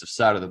offensive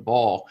side of the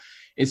ball.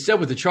 Instead,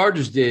 what the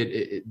Chargers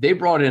did, they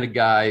brought in a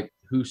guy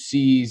who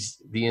sees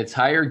the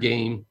entire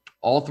game,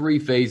 all three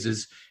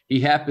phases.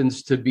 He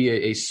happens to be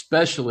a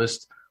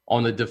specialist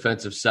on the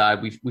defensive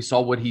side. We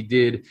saw what he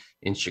did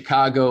in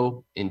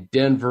Chicago, in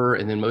Denver,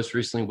 and then most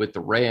recently with the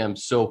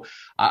Rams. So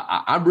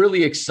I'm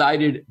really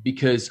excited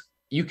because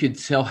you can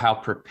tell how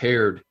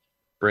prepared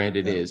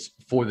Brandon is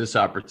for this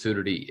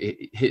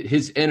opportunity.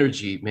 His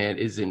energy, man,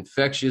 is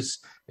infectious,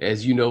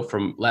 as you know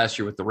from last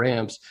year with the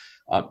Rams.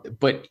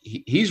 But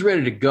he's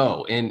ready to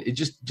go. And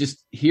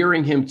just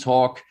hearing him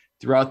talk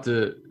throughout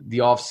the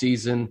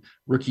offseason,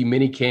 rookie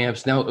mini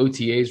camps, now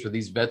OTAs where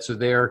these vets are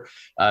there,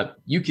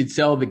 you can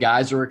tell the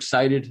guys are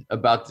excited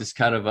about this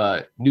kind of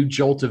a new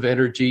jolt of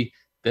energy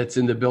that's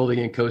in the building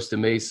in Costa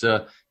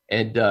Mesa.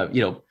 And,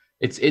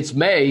 it's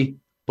May,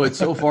 but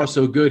so far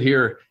so good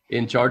here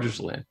in Chargers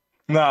land.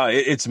 No,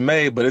 it's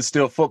May, but it's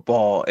still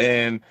football.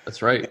 And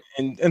that's right.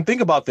 And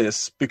think about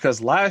this, because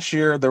last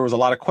year there was a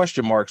lot of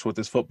question marks with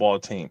this football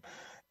team.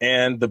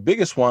 And the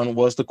biggest one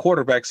was the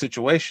quarterback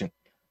situation.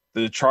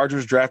 The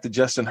Chargers drafted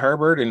Justin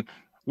Herbert, and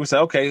we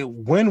said, okay,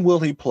 when will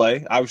he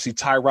play? Obviously,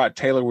 Tyrod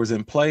Taylor was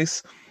in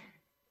place.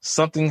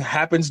 Something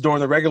happens during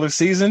the regular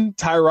season.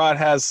 Tyrod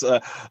has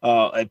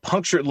a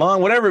punctured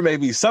lung, whatever it may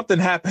be. Something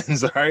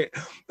happens, all right?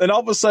 And all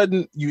of a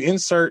sudden, you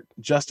insert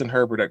Justin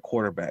Herbert at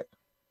quarterback,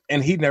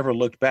 and he never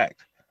looked back.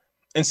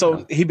 And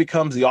so he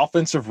becomes the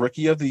offensive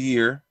rookie of the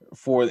year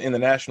in the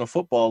National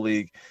Football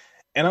League.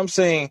 And I'm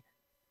saying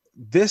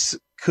this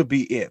could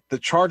be it. The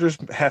Chargers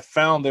have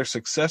found their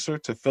successor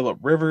to Phillip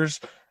Rivers,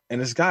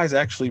 and this guy's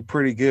actually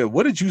pretty good.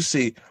 What did you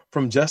see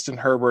from Justin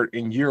Herbert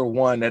in year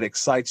one that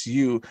excites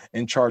you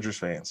and Chargers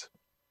fans?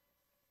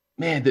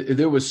 Man,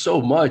 there was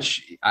so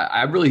much.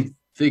 I really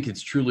think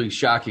it's truly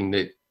shocking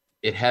that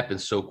it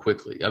happened so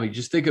quickly. I mean,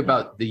 just think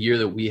about the year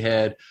that we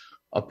had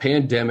a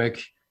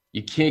pandemic.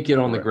 You can't get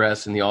on the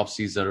grass in the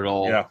offseason at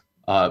all. Yeah.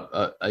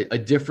 A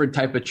different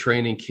type of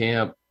training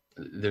camp.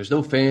 There's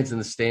no fans in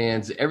the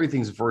stands.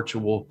 Everything's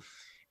virtual.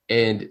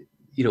 And,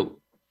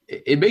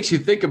 it makes you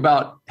think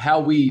about how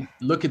we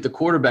look at the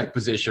quarterback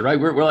position, right?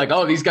 We're like,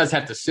 oh, these guys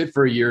have to sit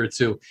for a year or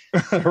two.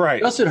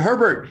 Right. Justin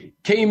Herbert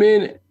came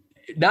in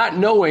not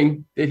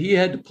knowing that he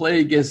had to play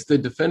against the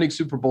defending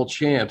Super Bowl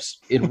champs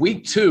in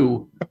week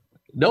 2,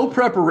 no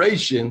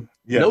preparation,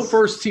 no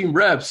first team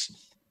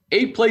reps,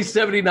 8-play,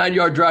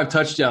 79-yard drive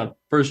touchdown,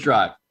 first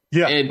drive.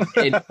 Yeah. And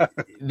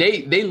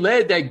they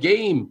led that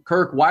game,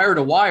 Kirk, wire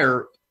to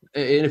wire.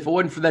 And if it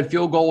wasn't for that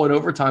field goal in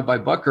overtime by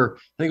Butker, I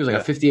think it was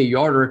like a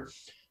 58-yarder,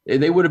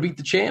 they would have beat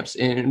the champs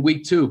in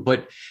week 2.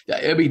 But,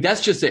 I mean,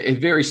 that's just a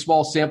very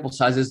small sample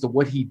size as to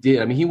what he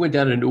did. I mean, he went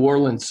down to New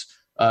Orleans,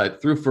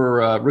 threw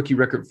for rookie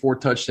record 4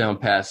 touchdown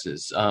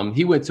passes.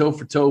 He went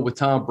toe-for-toe with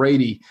Tom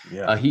Brady.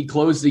 Yeah. He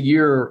closed the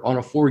year on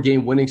a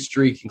 4-game winning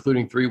streak,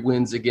 including 3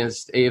 wins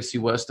against AFC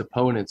West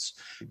opponents.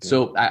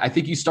 So I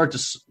think you start to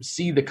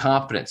see the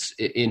confidence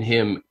in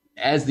him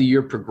as the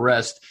year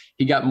progressed.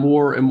 He got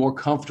more and more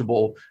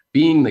comfortable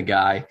being the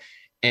guy,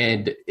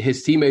 and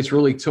his teammates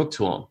really took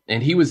to him.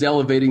 And he was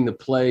elevating the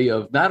play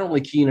of not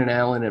only Keenan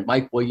Allen and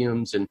Mike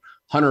Williams and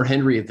Hunter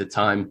Henry at the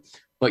time,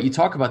 but you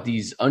talk about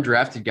these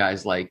undrafted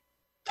guys like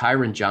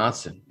Tyron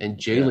Johnson and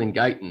Jalen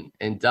Guyton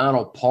and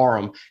Donald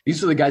Parham.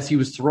 These are the guys he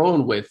was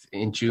thrown with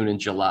in June and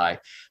July.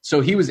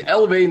 So he was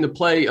elevating the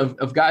play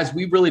of guys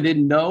we really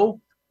didn't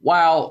know.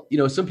 While,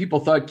 some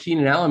people thought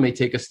Keenan Allen may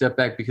take a step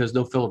back because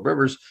no Phillip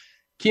Rivers,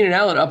 Keenan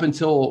Allen, up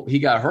until he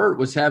got hurt,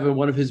 was having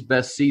one of his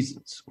best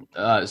seasons.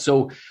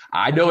 So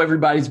I know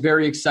everybody's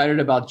very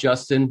excited about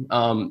Justin.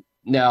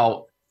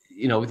 Now,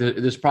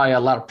 there's probably a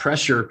lot of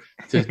pressure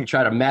to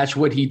try to match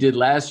what he did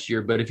last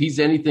year. But if he's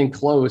anything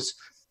close,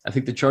 I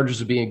think the Chargers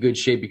will be in good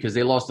shape because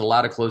they lost a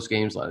lot of close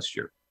games last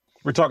year.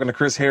 We're talking to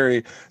Chris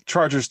Harry,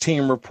 Chargers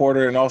team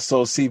reporter, and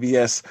also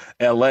CBS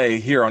LA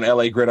here on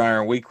LA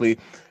Gridiron Weekly.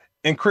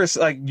 And Chris,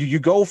 like you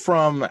go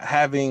from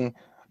having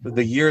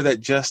the year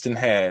that Justin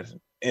had,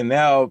 and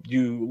now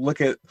you look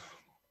at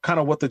kind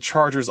of what the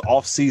Chargers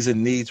offseason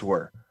needs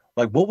were.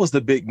 Like, what was the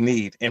big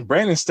need? And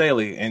Brandon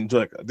Staley, and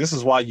like, this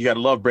is why you got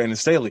to love Brandon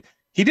Staley.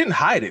 He didn't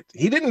hide it.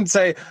 He didn't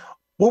say,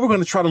 well, we're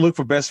going to try to look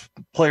for best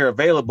player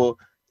available.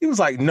 He was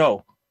like,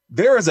 no,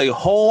 there is a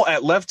hole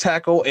at left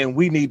tackle, and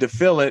we need to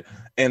fill it.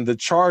 And the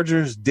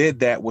Chargers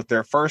did that with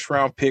their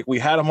first-round pick. We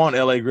had him on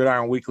LA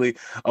Gridiron Weekly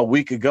a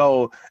week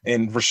ago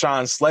in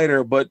Rashawn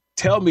Slater. But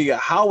tell me,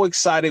 how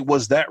excited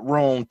was that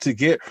room to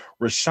get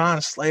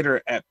Rashawn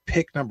Slater at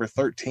pick number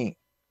 13?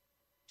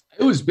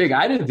 It was big.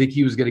 I didn't think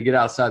he was going to get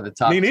outside the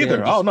top 10. Me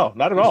neither. Oh, no,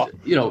 not at all.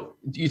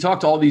 You talk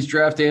to all these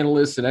draft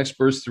analysts and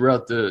experts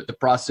throughout the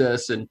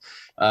process, and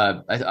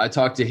I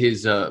talked to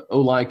his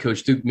O-line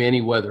coach, Duke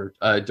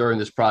Manyweather, during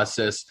this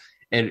process,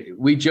 and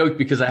we joked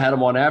because I had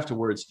him on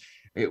afterwards.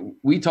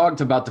 We talked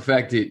about the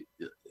fact that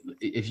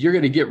if you're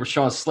going to get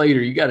Rashawn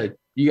Slater, you got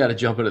to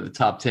jump into the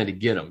top 10 to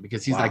get him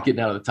because he's not getting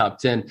out of the top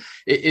 10.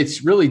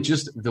 It's really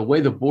just the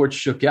way the board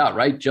shook out,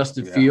 right?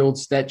 Justin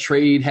Fields, that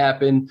trade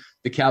happened.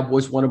 The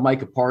Cowboys wanted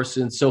Micah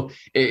Parsons. So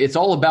it's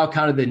all about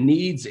kind of the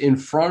needs in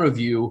front of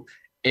you.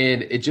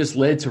 And it just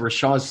led to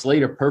Rashawn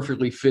Slater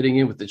perfectly fitting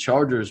in with the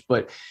Chargers.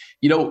 But,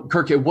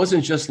 Kirk, it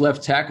wasn't just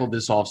left tackle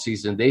this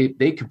offseason.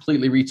 They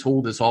completely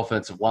retooled this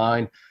offensive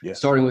line,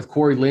 starting with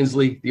Corey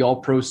Linsley, the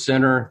all-pro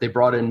center. They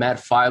brought in Matt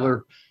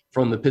Filer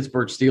from the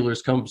Pittsburgh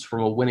Steelers, comes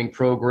from a winning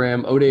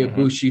program. Ode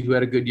Abushi, who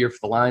had a good year for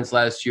the Lions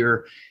last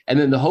year. And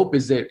then the hope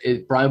is that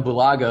Brian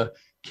Bulaga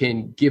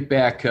can get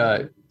back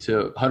to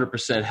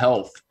 100%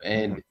 health.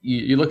 And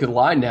you look at the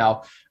line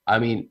now, I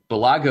mean,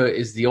 Bulaga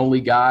is the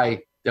only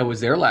guy that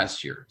was there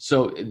last year.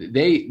 So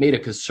they made a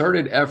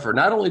concerted effort,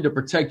 not only to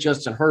protect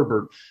Justin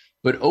Herbert,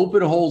 but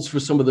open holes for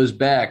some of those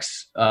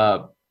backs,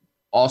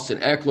 Austin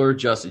Eckler,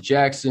 Justin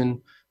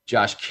Jackson,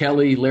 Josh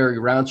Kelly, Larry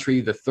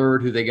Roundtree, the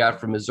third, who they got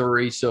from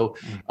Missouri. So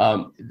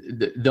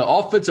the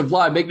offensive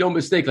line, make no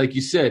mistake, like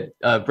you said,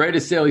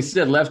 Brandon Staley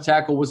said left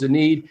tackle was a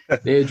need.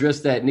 They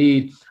addressed that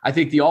need. I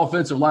think the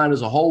offensive line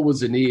as a whole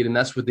was a need, and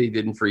that's what they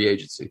did in free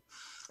agency.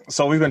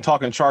 So we've been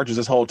talking Chargers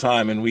this whole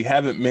time, and we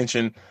haven't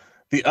mentioned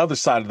the other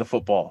side of the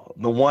football,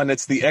 the one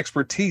that's the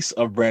expertise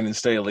of Brandon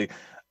Staley.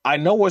 I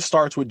know it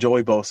starts with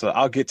Joey Bosa.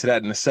 I'll get to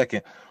that in a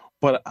second.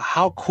 But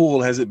how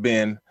cool has it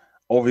been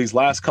over these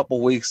last couple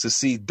of weeks to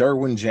see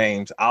Derwin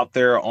James out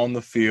there on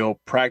the field,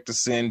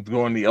 practicing,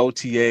 doing the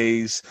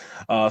OTAs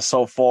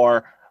so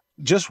far,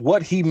 just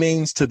what he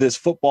means to this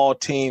football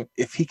team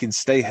if he can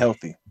stay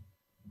healthy?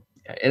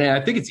 And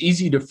I think it's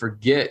easy to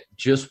forget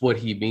just what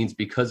he means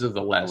because of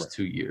the last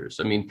 2 years.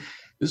 I mean,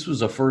 this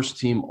was a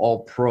first-team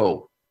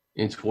All-Pro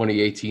in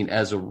 2018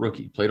 as a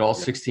rookie, played all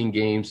 16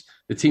 games.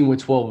 The team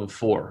went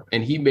 12-4,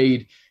 and he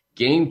made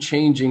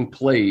game-changing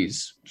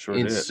plays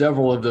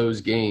several of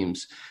those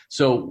games.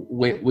 So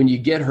when you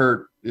get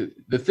hurt,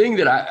 the thing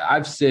that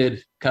I've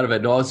said kind of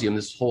ad nauseum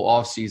this whole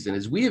offseason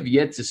is we have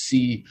yet to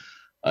see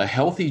a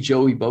healthy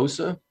Joey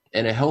Bosa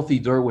and a healthy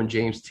Derwin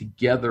James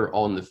together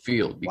on the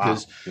field.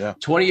 Because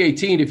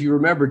 2018, if you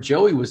remember,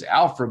 Joey was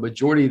out for a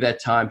majority of that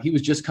time. He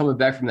was just coming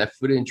back from that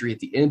foot injury at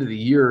the end of the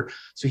year.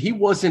 So he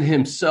wasn't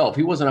himself.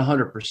 He wasn't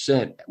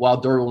 100% while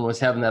Derwin was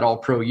having that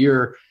all-pro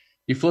year.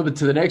 You flip it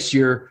to the next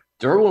year,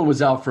 Derwin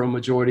was out for a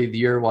majority of the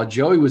year while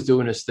Joey was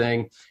doing his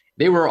thing.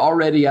 They were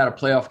already out of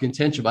playoff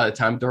contention by the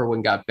time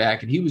Derwin got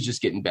back, and he was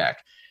just getting back.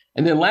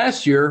 And then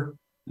last year,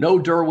 no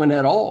Derwin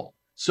at all.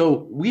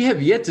 So we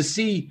have yet to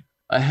see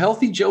a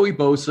healthy Joey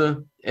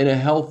Bosa and a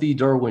healthy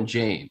Derwin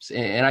James.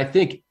 And I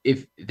think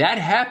if that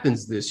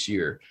happens this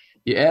year,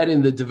 You add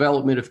in the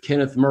development of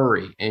Kenneth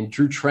Murray and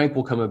Drew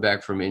Tranquill coming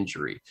back from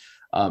injury.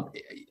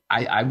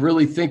 I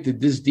really think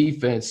that this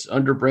defense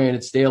under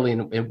Brandon Staley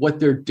and what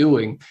they're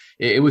doing,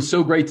 it was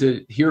so great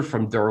to hear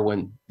from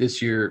Derwin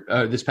this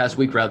past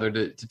week,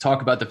 to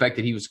talk about the fact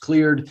that he was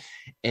cleared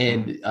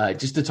and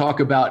just to talk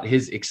about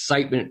his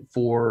excitement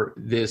for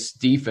this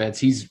defense.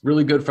 He's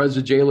really good friends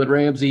with Jalen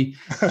Ramsey.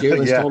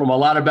 Jalen's told him a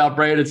lot about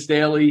Brandon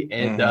Staley,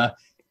 and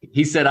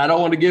he said, I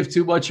don't want to give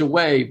too much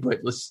away,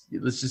 but let's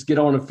just get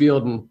on the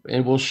field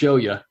and we'll show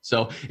you.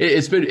 So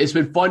it's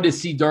been fun to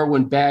see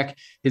Derwin back.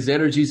 His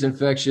energy's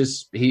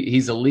infectious.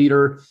 He's a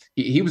leader.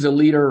 He was a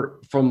leader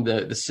from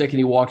the second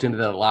he walked into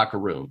that locker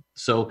room.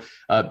 So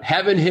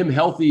having him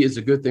healthy is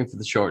a good thing for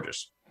the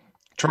Chargers.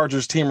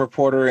 Chargers team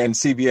reporter and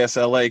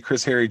CBS LA,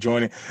 Chris Harry,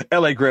 joining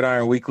LA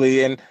Gridiron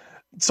Weekly. And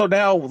so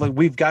now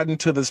we've gotten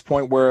to this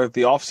point where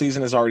the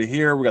offseason is already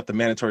here. We got the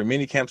mandatory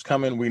mini camps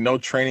coming. We know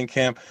training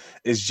camp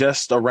is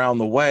just around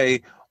the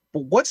way.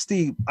 But what's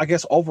the, I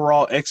guess,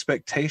 overall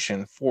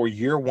expectation for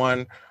year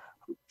one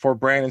for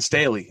Brandon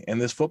Staley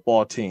and this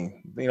football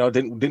team? You know,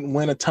 didn't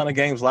win a ton of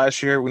games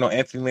last year. We know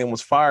Anthony Lynn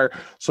was fired.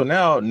 So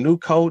now new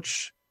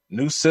coach,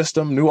 new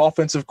system, new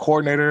offensive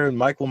coordinator,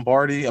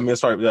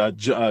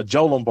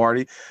 Joe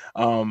Lombardi.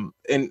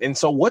 And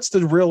so what's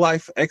the real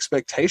life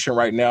expectation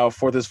right now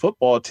for this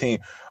football team?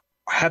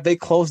 Have they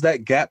closed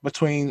that gap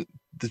between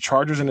the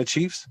Chargers and the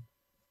Chiefs?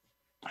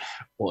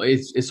 Well,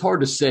 it's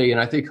hard to say. And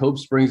I think hope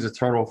springs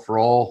eternal for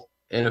all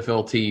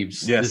NFL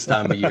teams this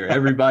time of year.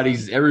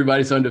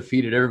 Everybody's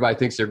undefeated. Everybody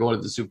thinks they're going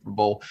to the Super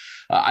Bowl.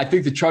 I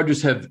think the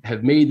Chargers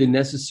have made the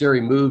necessary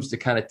moves to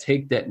kind of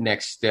take that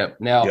next step.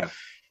 Now,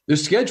 the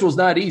schedule's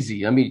not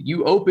easy. I mean,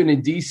 you open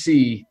in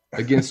D.C.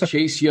 against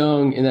Chase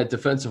Young in that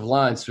defensive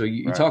line. So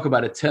you talk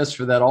about a test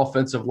for that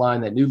offensive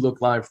line, that new look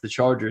line for the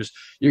Chargers.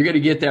 You're going to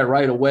get that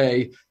right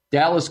away.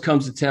 Dallas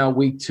comes to town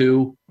week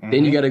 2.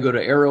 Then you got to go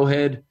to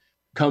Arrowhead,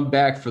 come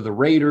back for the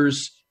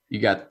Raiders. You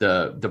got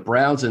the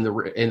Browns and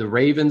the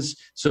Ravens.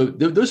 So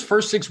those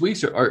first 6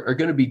 weeks are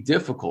going to be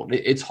difficult.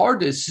 It's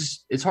hard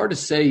to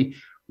say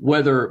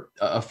whether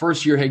a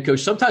first-year head coach,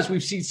 sometimes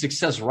we've seen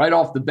success right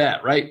off the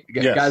bat, right?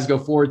 Guys go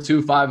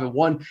 4-2,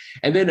 5-1.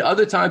 And then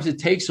other times it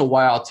takes a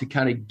while to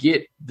kind of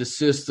get the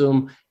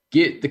system,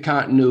 get the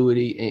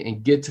continuity,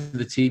 and get to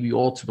the team you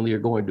ultimately are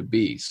going to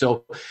be.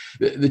 So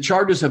the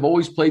Chargers have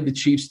always played the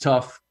Chiefs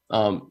tough.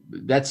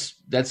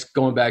 That's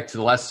going back to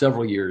the last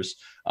several years.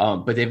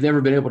 But they've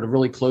never been able to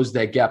really close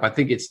that gap. I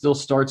think it still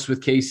starts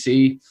with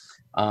KC.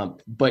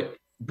 But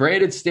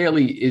Brandon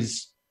Staley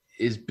is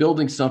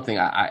building something.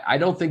 I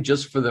don't think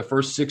just for the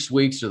first 6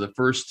 weeks or the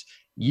first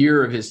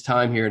year of his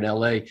time here in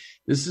LA.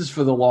 This is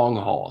for the long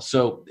haul.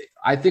 So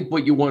I think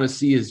what you want to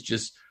see is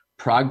just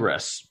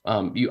progress.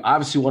 You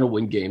obviously want to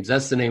win games.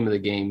 That's the name of the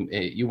game.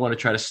 You want to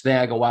try to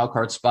snag a wild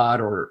card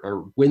spot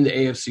or win the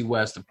AFC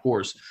West, of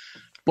course.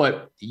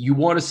 But you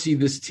want to see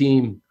this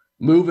team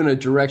move in a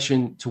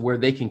direction to where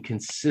they can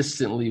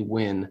consistently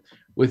win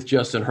with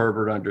Justin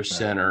Herbert under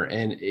center.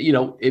 And,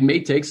 it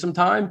may take some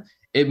time.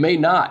 It may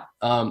not.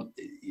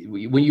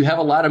 When you have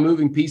a lot of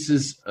moving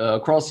pieces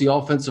across the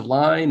offensive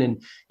line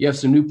and you have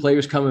some new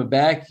players coming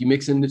back, you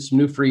mix in some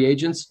new free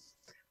agents.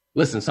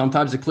 Listen,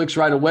 sometimes it clicks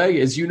right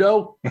away, as you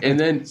know, and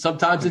then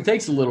sometimes it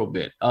takes a little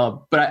bit.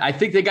 But I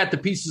think they got the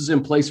pieces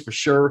in place for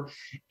sure.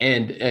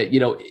 And,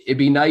 it'd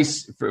be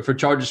nice for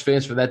Chargers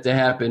fans for that to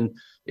happen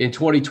in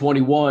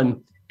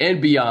 2021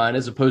 and beyond,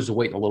 as opposed to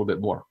waiting a little bit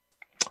more.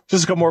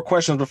 Just a couple more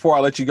questions before I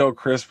let you go,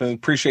 Chris, and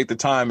appreciate the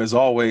time as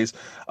always.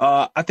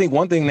 I think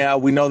one thing now,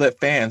 we know that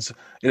fans,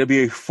 it'll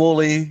be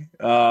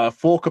a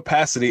full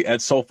capacity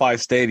at SoFi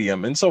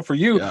Stadium. And so for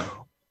you,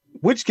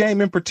 which game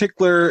in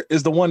particular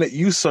is the one that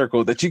you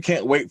circled that you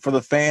can't wait for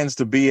the fans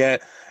to be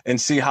at and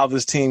see how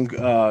this team,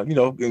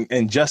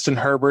 and Justin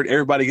Herbert,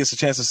 everybody gets a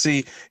chance to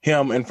see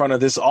him in front of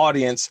this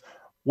audience.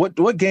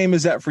 What game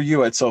is that for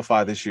you at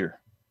SoFi this year?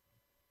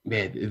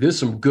 Man, there's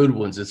some good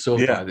ones at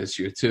SoFi this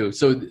year, too.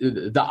 So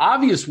the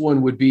obvious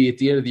one would be at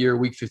the end of the year,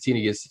 week 15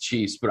 against the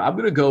Chiefs. But I'm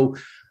going to go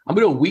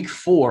week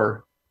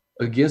 4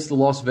 against the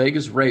Las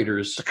Vegas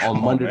Raiders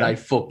on Monday Night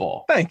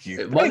Football. Thank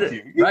you.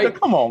 Right?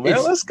 Come on,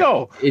 man. Let's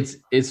go.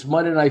 It's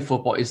Monday Night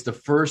Football. It's the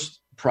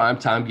first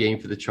primetime game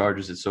for the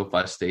Chargers at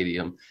SoFi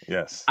Stadium.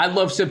 Yes. I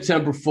love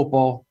September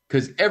football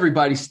because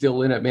everybody's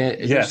still in it, man.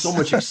 There's so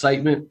much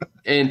excitement.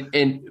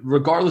 And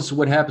regardless of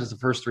what happens the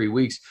first 3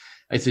 weeks,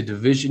 it's a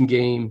division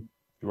game.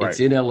 Right.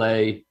 It's in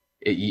LA.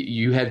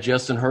 You have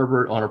Justin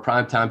Herbert on a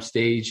primetime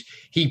stage.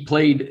 He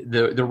played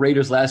the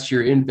Raiders last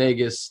year in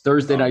Vegas,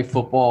 Thursday Night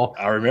Football.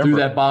 I remember. Threw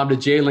that bomb to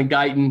Jalen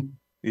Guyton.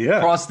 Yeah.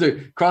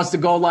 Crossed the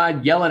goal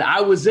line yelling,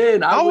 I was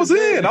in. I was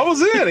in.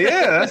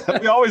 Yeah.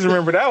 We always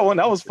remember that one.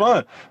 That was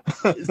fun.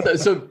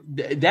 so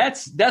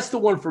that's the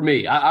one for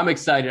me. I'm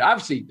excited.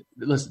 Obviously,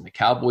 listen, the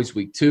Cowboys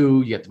week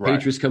 2, you got the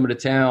Patriots coming to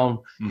town.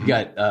 Mm-hmm. You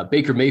got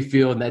Baker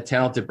Mayfield and that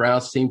talented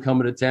Browns team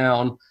coming to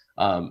town.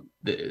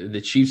 The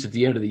Chiefs at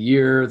the end of the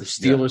year, the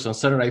Steelers on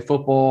Sunday Night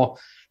Football.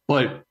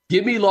 But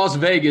give me Las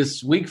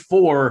Vegas week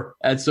 4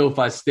 at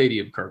SoFi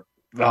Stadium, Kirk.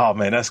 Oh,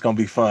 man, that's going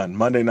to be fun.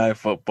 Monday Night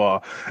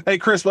Football. Hey,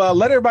 Chris,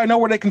 let everybody know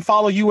where they can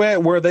follow you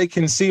at, where they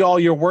can see all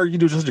your work. You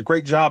do just a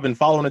great job in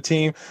following the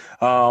team.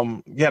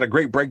 You had a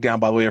great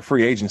breakdown, by the way, of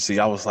free agency.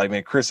 I was like,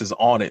 man, Chris is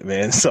on it,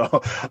 man.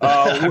 So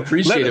I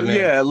appreciate it, man.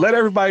 Yeah, let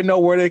everybody know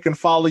where they can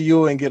follow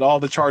you and get all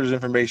the Chargers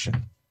information.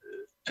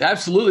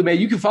 Absolutely, man.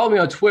 You can follow me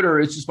on Twitter.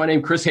 It's just my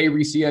name, Chris Hayre,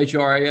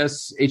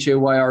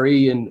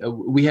 CHRISHAYRE. And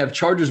we have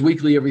Chargers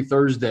Weekly every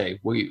Thursday.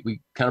 We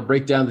kind of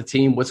break down the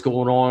team, what's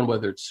going on,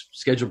 whether it's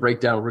schedule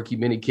breakdown, rookie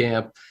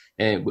minicamp.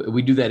 And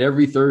we do that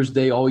every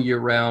Thursday all year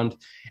round.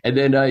 And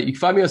then you can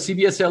find me on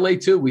CBS LA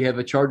too. We have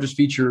a Chargers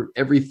feature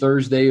every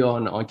Thursday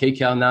on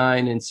KCAL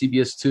 9 and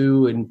CBS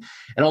 2 and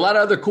a lot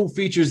of other cool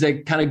features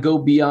that kind of go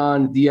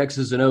beyond the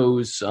X's and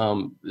O's.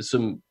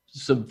 Some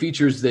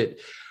features that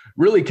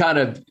really kind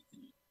of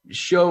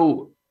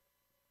show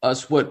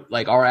us what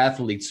like our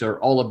athletes are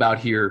all about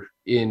here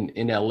in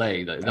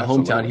LA, the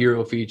hometown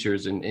hero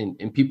features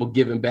and people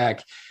giving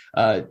back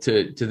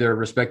to their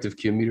respective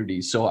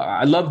communities. So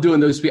I love doing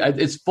those.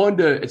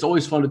 It's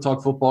always fun to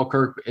talk football,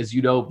 Kirk, as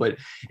you know, but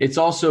it's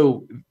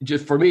also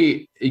just for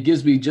me, it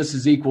gives me just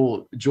as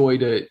equal joy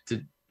to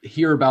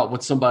hear about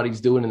what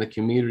somebody's doing in the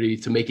community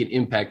to make an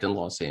impact in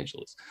Los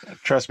Angeles.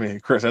 Trust me,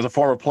 Chris, as a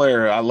former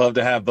player, I love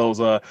to have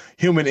those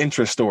human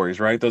interest stories,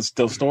 right? Those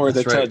stories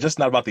that tell just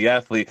not about the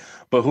athlete,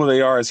 but who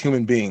they are as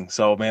human beings.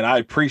 So, man, I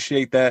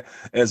appreciate that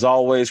as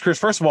always. Chris,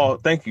 first of all,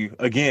 thank you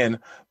again.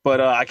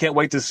 But I can't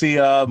wait to see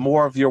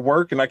more of your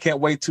work, and I can't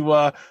wait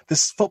to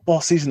this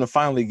football season to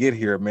finally get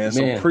here, man.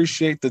 So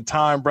appreciate the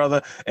time,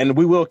 brother. And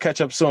we will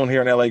catch up soon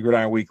here on LA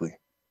Gridiron Weekly.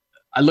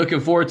 I'm looking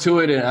forward to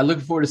it, and I look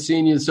forward to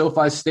seeing you in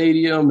SoFi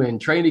Stadium and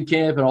training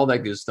camp and all that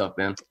good stuff,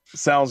 man.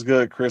 Sounds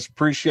good, Chris.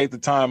 Appreciate the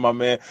time, my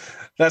man.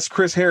 That's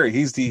Chris Hayre.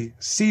 He's the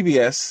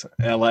CBS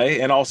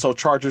LA and also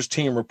Chargers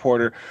team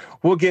reporter.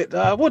 We'll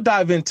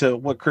dive into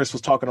what Chris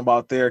was talking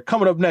about there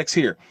coming up next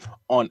here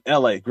on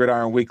LA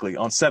Gridiron Weekly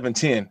on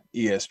 710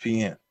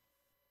 ESPN.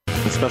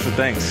 And special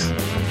thanks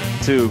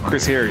to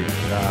Chris Hayre.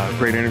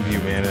 Great interview,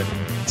 man.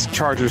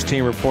 Chargers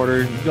team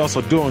reporter. He's also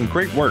doing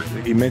great work.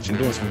 He mentioned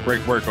doing some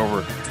great work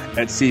over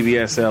at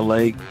CBS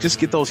LA. Just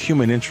get those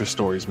human interest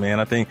stories, man.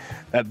 I think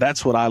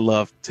that's what I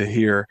love to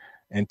hear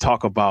and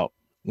talk about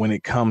when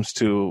it comes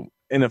to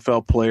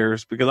NFL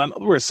players, because I know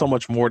we're so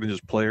much more than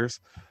just players.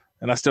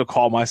 And I still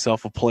call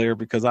myself a player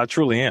because I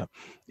truly am,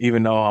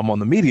 even though I'm on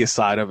the media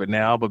side of it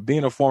now. But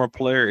being a former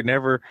player, it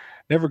never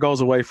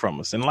goes away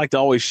from us. And I like to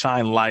always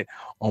shine light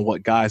on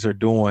what guys are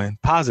doing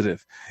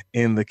positive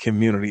in the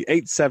community.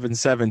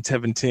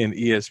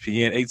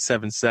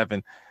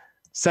 877-710-ESPN,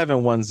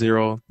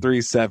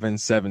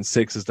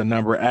 877-710-3776 is the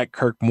number. At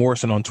Kirk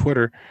Morrison on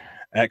Twitter,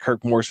 at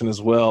Kirk Morrison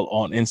as well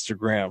on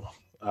Instagram.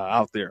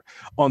 Out there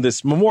on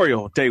this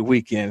Memorial Day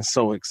weekend.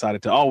 So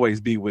excited to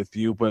always be with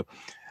you. But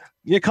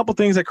yeah, a couple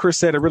things that Chris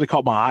said that really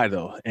caught my eye,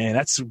 though. And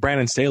that's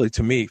Brandon Staley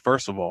to me,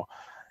 first of all,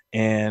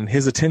 and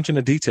his attention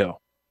to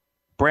detail.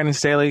 Brandon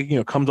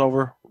Staley, comes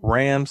over,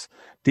 Rams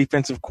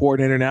defensive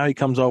coordinator. Now he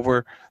comes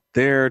over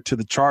there to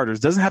the Chargers.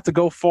 Doesn't have to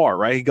go far,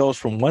 right? He goes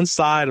from one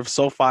side of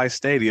SoFi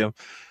Stadium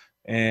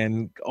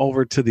and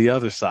over to the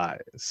other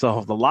side.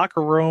 So the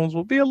locker rooms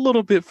will be a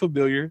little bit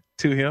familiar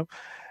to him.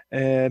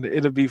 And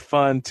it'll be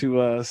fun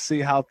to see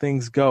how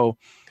things go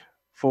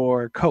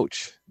for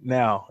Coach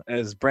now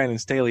as Brandon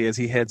Staley as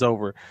he heads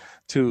over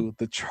to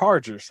the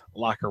Chargers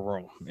locker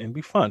room. And be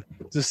fun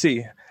to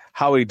see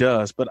how he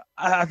does. But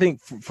I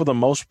think for the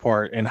most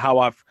part, and how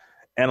I've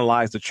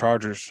analyzed the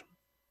Chargers,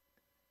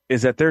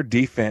 is that their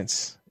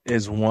defense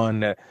is one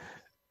that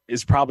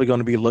is probably going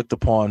to be looked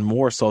upon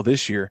more so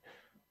this year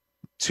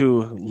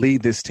to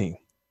lead this team.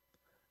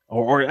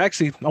 Or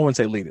actually, I wouldn't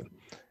say lead it.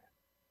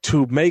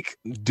 To make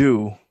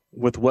do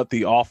with what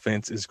the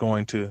offense is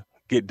going to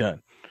get done.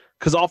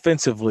 Because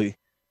offensively,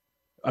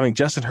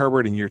 Justin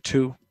Herbert in year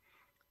 2,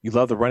 you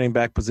love the running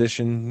back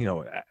position,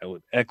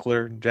 with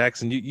Eckler,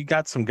 Jackson. You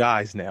got some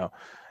guys now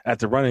at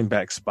the running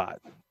back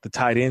spot. The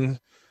tight end,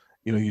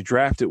 you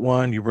drafted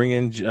one, you bring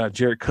in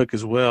Jared Cook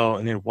as well,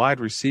 and then wide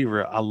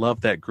receiver, I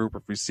love that group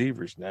of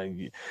receivers. Now,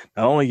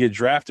 not only you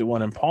drafted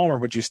one in Palmer,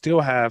 but you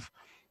still have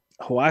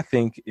who I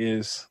think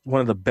is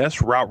one of the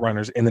best route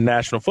runners in the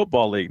National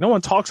Football League. No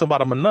one talks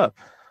about him enough.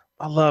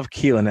 I love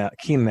Keenan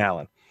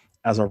Allen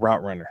as a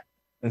route runner.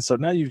 And so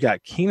now you've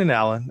got Keenan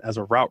Allen as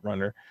a route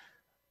runner,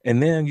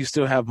 and then you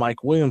still have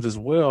Mike Williams as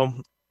well.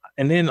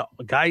 And then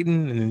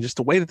Guyton, and then just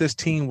the way that this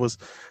team was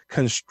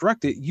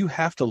constructed, you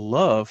have to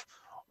love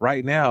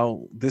right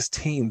now this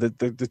team,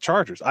 the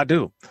Chargers. I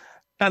do.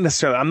 Not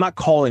necessarily. I'm not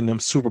calling them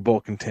Super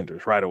Bowl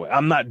contenders right away.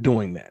 I'm not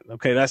doing that.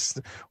 Okay,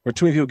 that's where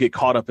too many people get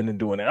caught up in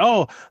doing that.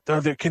 Oh,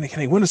 can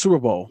they win a Super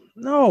Bowl?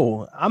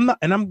 No, I'm not.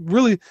 And I'm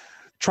really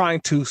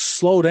trying to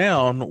slow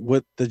down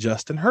with the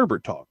Justin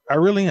Herbert talk. I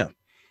really am.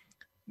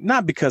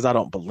 Not because I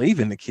don't believe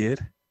in the kid.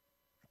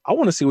 I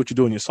want to see what you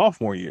do in your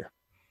sophomore year.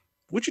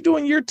 What you do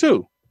in year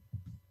 2.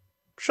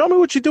 Show me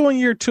what you do in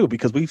year 2,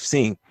 because we've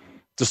seen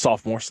the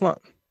sophomore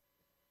slump.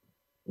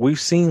 We've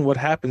seen what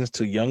happens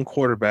to young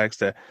quarterbacks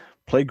that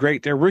play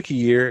great their rookie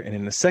year, and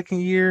in the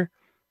second year,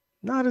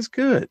 not as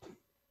good.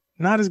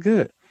 Not as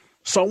good.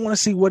 So I want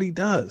to see what he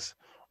does.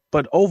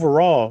 But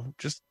overall,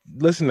 just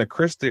listen to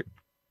Chris there.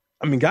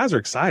 I mean, guys are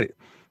excited.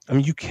 I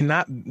mean, you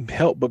cannot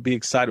help but be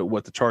excited with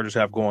what the Chargers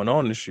have going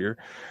on this year.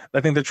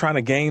 I think they're trying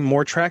to gain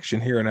more traction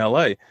here in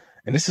LA.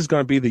 And this is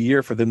going to be the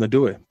year for them to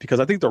do it, because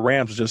I think the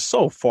Rams are just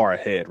so far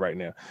ahead right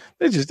now.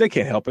 They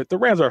can't help it. The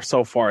Rams are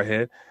so far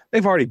ahead.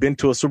 They've already been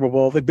to a Super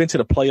Bowl. They've been to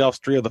the playoffs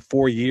 3 of the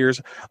 4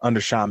 years under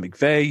Sean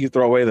McVay. You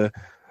throw away the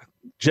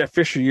Jeff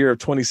Fisher year of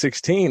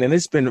 2016, and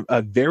it's been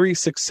a very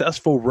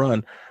successful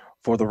run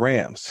for the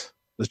Rams.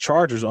 The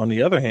Chargers, on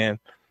the other hand,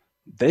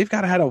 they've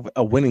got to have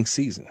a winning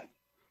season.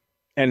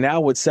 And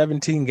now with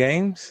 17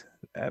 games,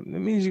 it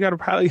means you got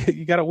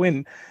to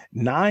win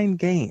 9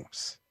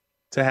 games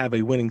to have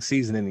a winning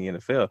season in the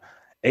NFL.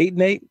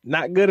 8-8,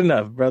 not good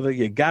enough, brother.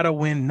 You got to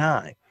win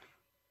 9.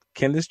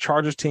 Can this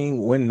Chargers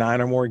team win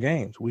 9 or more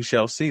games? We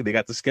shall see. They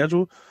got the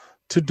schedule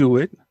to do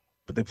it,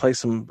 but they play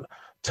some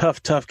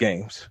tough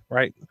games,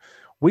 right?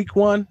 Week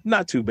 1,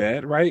 not too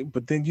bad, right?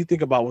 But then you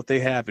think about what they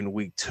have in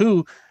week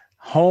 2,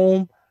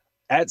 home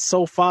at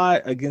SoFi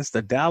against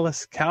the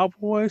Dallas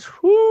Cowboys.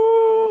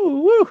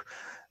 Woo!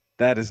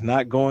 That is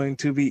not going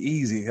to be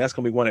easy. That's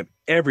going to be one that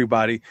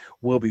everybody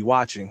will be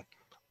watching.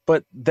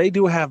 But they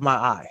do have my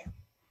eye.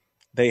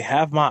 They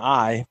have my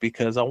eye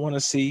because I want to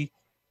see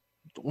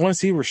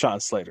Rashawn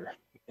Slater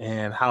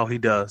and how he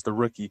does, the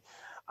rookie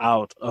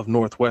out of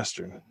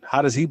Northwestern.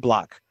 How does he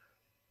block,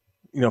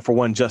 for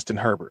one, Justin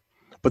Herbert?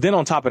 But then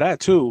on top of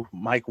that, too,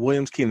 Mike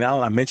Williams, Keenan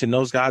Allen, I mentioned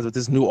those guys with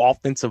this new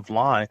offensive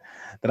line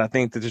that I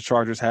think that the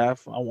Chargers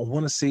have. I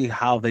want to see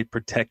how they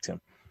protect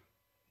him.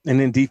 And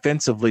then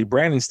defensively,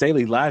 Brandon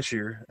Staley last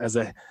year as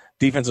a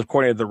defensive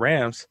coordinator of the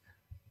Rams,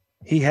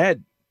 he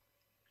had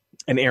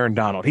an Aaron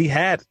Donald. He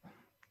had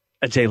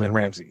a Jalen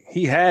Ramsey.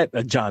 He had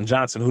a John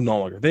Johnson, who's no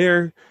longer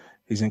there.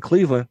 He's in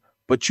Cleveland.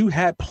 But you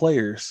had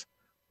players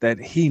that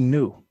he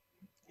knew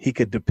he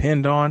could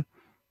depend on,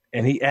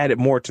 and he added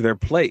more to their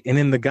plate. And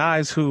then the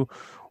guys who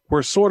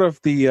were sort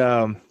of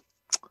the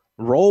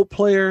role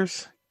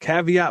players,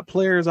 caveat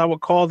players, I would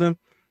call them,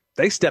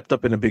 they stepped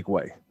up in a big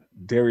way.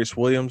 Darius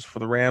Williams for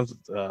the Rams,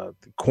 the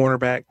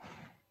cornerback,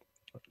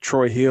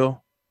 Troy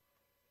Hill.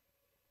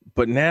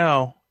 But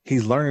now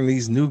he's learning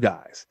these new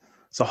guys.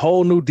 It's a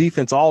whole new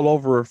defense all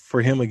over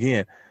for him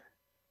again.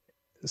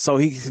 So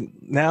he's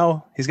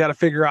got to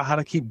figure out how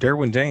to keep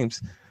Derwin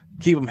James,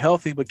 keep him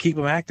healthy, but keep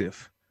him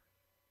active.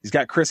 He's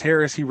got Chris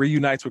Harris. He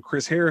reunites with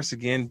Chris Harris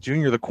again,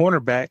 Jr., the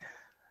cornerback.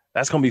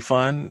 That's going to be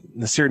fun.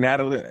 Nasir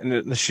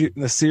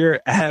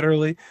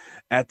Adderley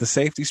at the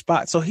safety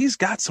spot. So he's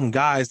got some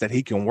guys that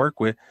he can work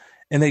with,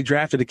 and they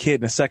drafted a kid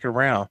in the second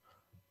round.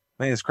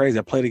 Man, it's crazy.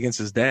 I played against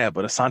his dad,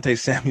 but Asante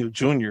Samuel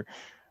Jr.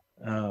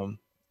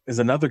 Is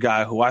another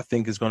guy who I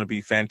think is going to be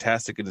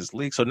fantastic in this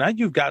league. So now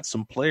you've got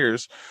some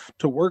players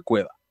to work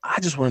with. I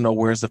just want to know,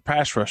 where's the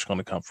pass rush going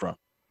to come from?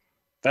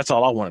 That's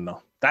all I want to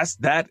know.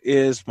 That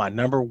is my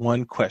number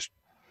one question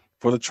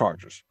for the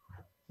Chargers.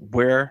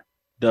 Where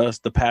does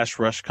the pass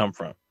rush come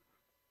from?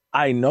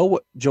 I know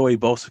what Joey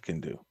Bosa can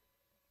do,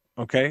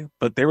 okay?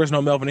 But there was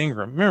no Melvin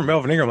Ingram. Remember,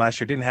 Melvin Ingram last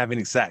year didn't have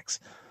any sacks.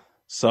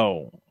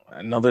 So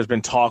I know there's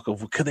been talk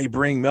of, could they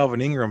bring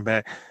Melvin Ingram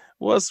back?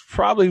 Well, it's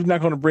probably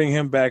not going to bring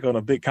him back on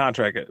a big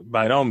contract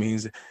by no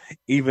means.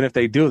 Even if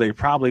they do, they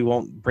probably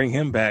won't bring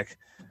him back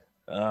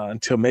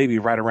until maybe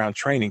right around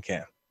training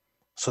camp.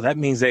 So that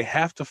means they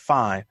got to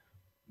find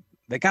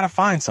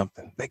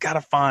something. They got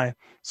to find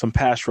some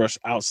pass rush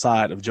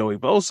outside of Joey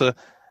Bosa.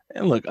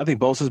 And look, I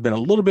think Bosa's been a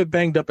little bit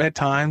banged up at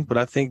times, but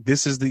I think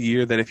this is the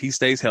year that if he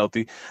stays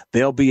healthy,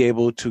 they'll be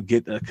able to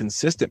get a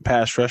consistent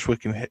pass rush,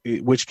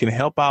 which can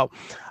help out,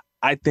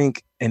 I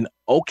think, an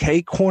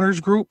okay corners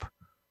group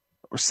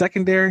or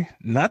secondary,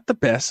 not the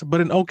best,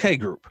 but an okay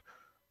group.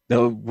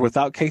 Though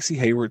without Casey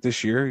Hayward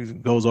this year, he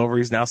goes over,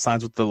 he's now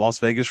signs with the Las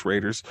Vegas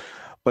Raiders,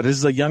 but this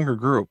is a younger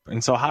group.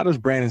 And so how does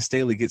Brandon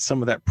Staley get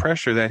some of that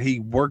pressure that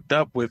he worked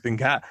up with and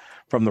got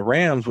from the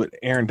Rams with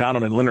Aaron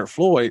Donald and Leonard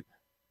Floyd?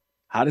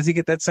 How does he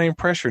get that same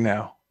pressure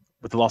now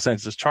with the Los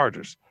Angeles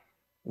Chargers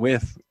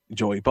with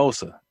Joey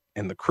Bosa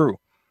and the crew?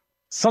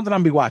 Something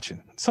I'll be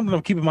watching, something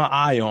I'm keeping my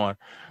eye on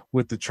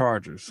with the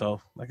Chargers. So,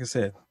 like I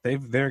said,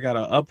 they've got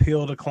an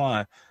uphill to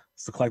climb.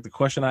 It's like the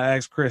question I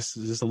asked Chris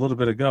just a little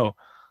bit ago.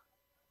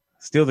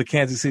 Still the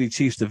Kansas City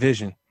Chiefs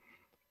division.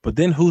 But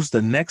then who's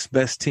the next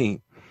best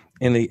team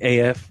in the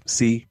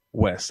AFC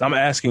West? I'm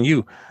asking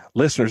you,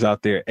 listeners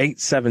out there,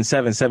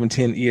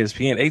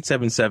 877-710-ESPN,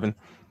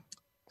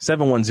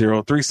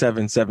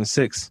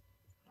 877-710-3776.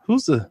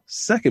 Who's the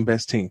second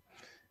best team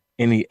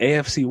in the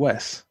AFC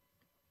West?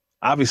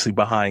 Obviously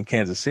behind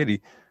Kansas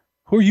City.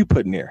 Who are you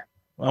putting there?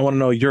 I want to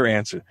know your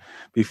answer.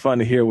 Be fun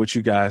to hear what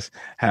you guys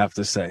have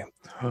to say.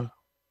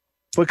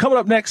 But coming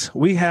up next,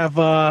 we have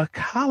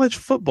college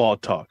football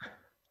talk.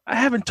 I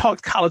haven't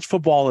talked college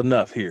football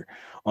enough here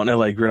on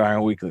LA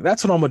Gridiron Weekly.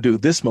 That's what I'm going to do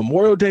this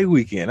Memorial Day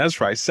weekend. That's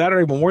right,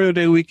 Saturday, Memorial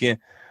Day weekend.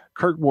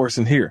 Kirk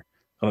Morrison here.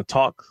 Going to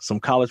talk some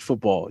college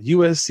football.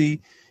 USC,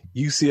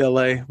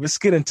 UCLA. Let's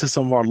get into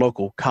some of our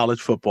local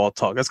college football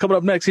talk. That's coming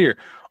up next here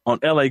on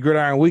LA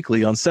Gridiron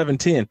Weekly on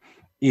 710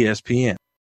 ESPN.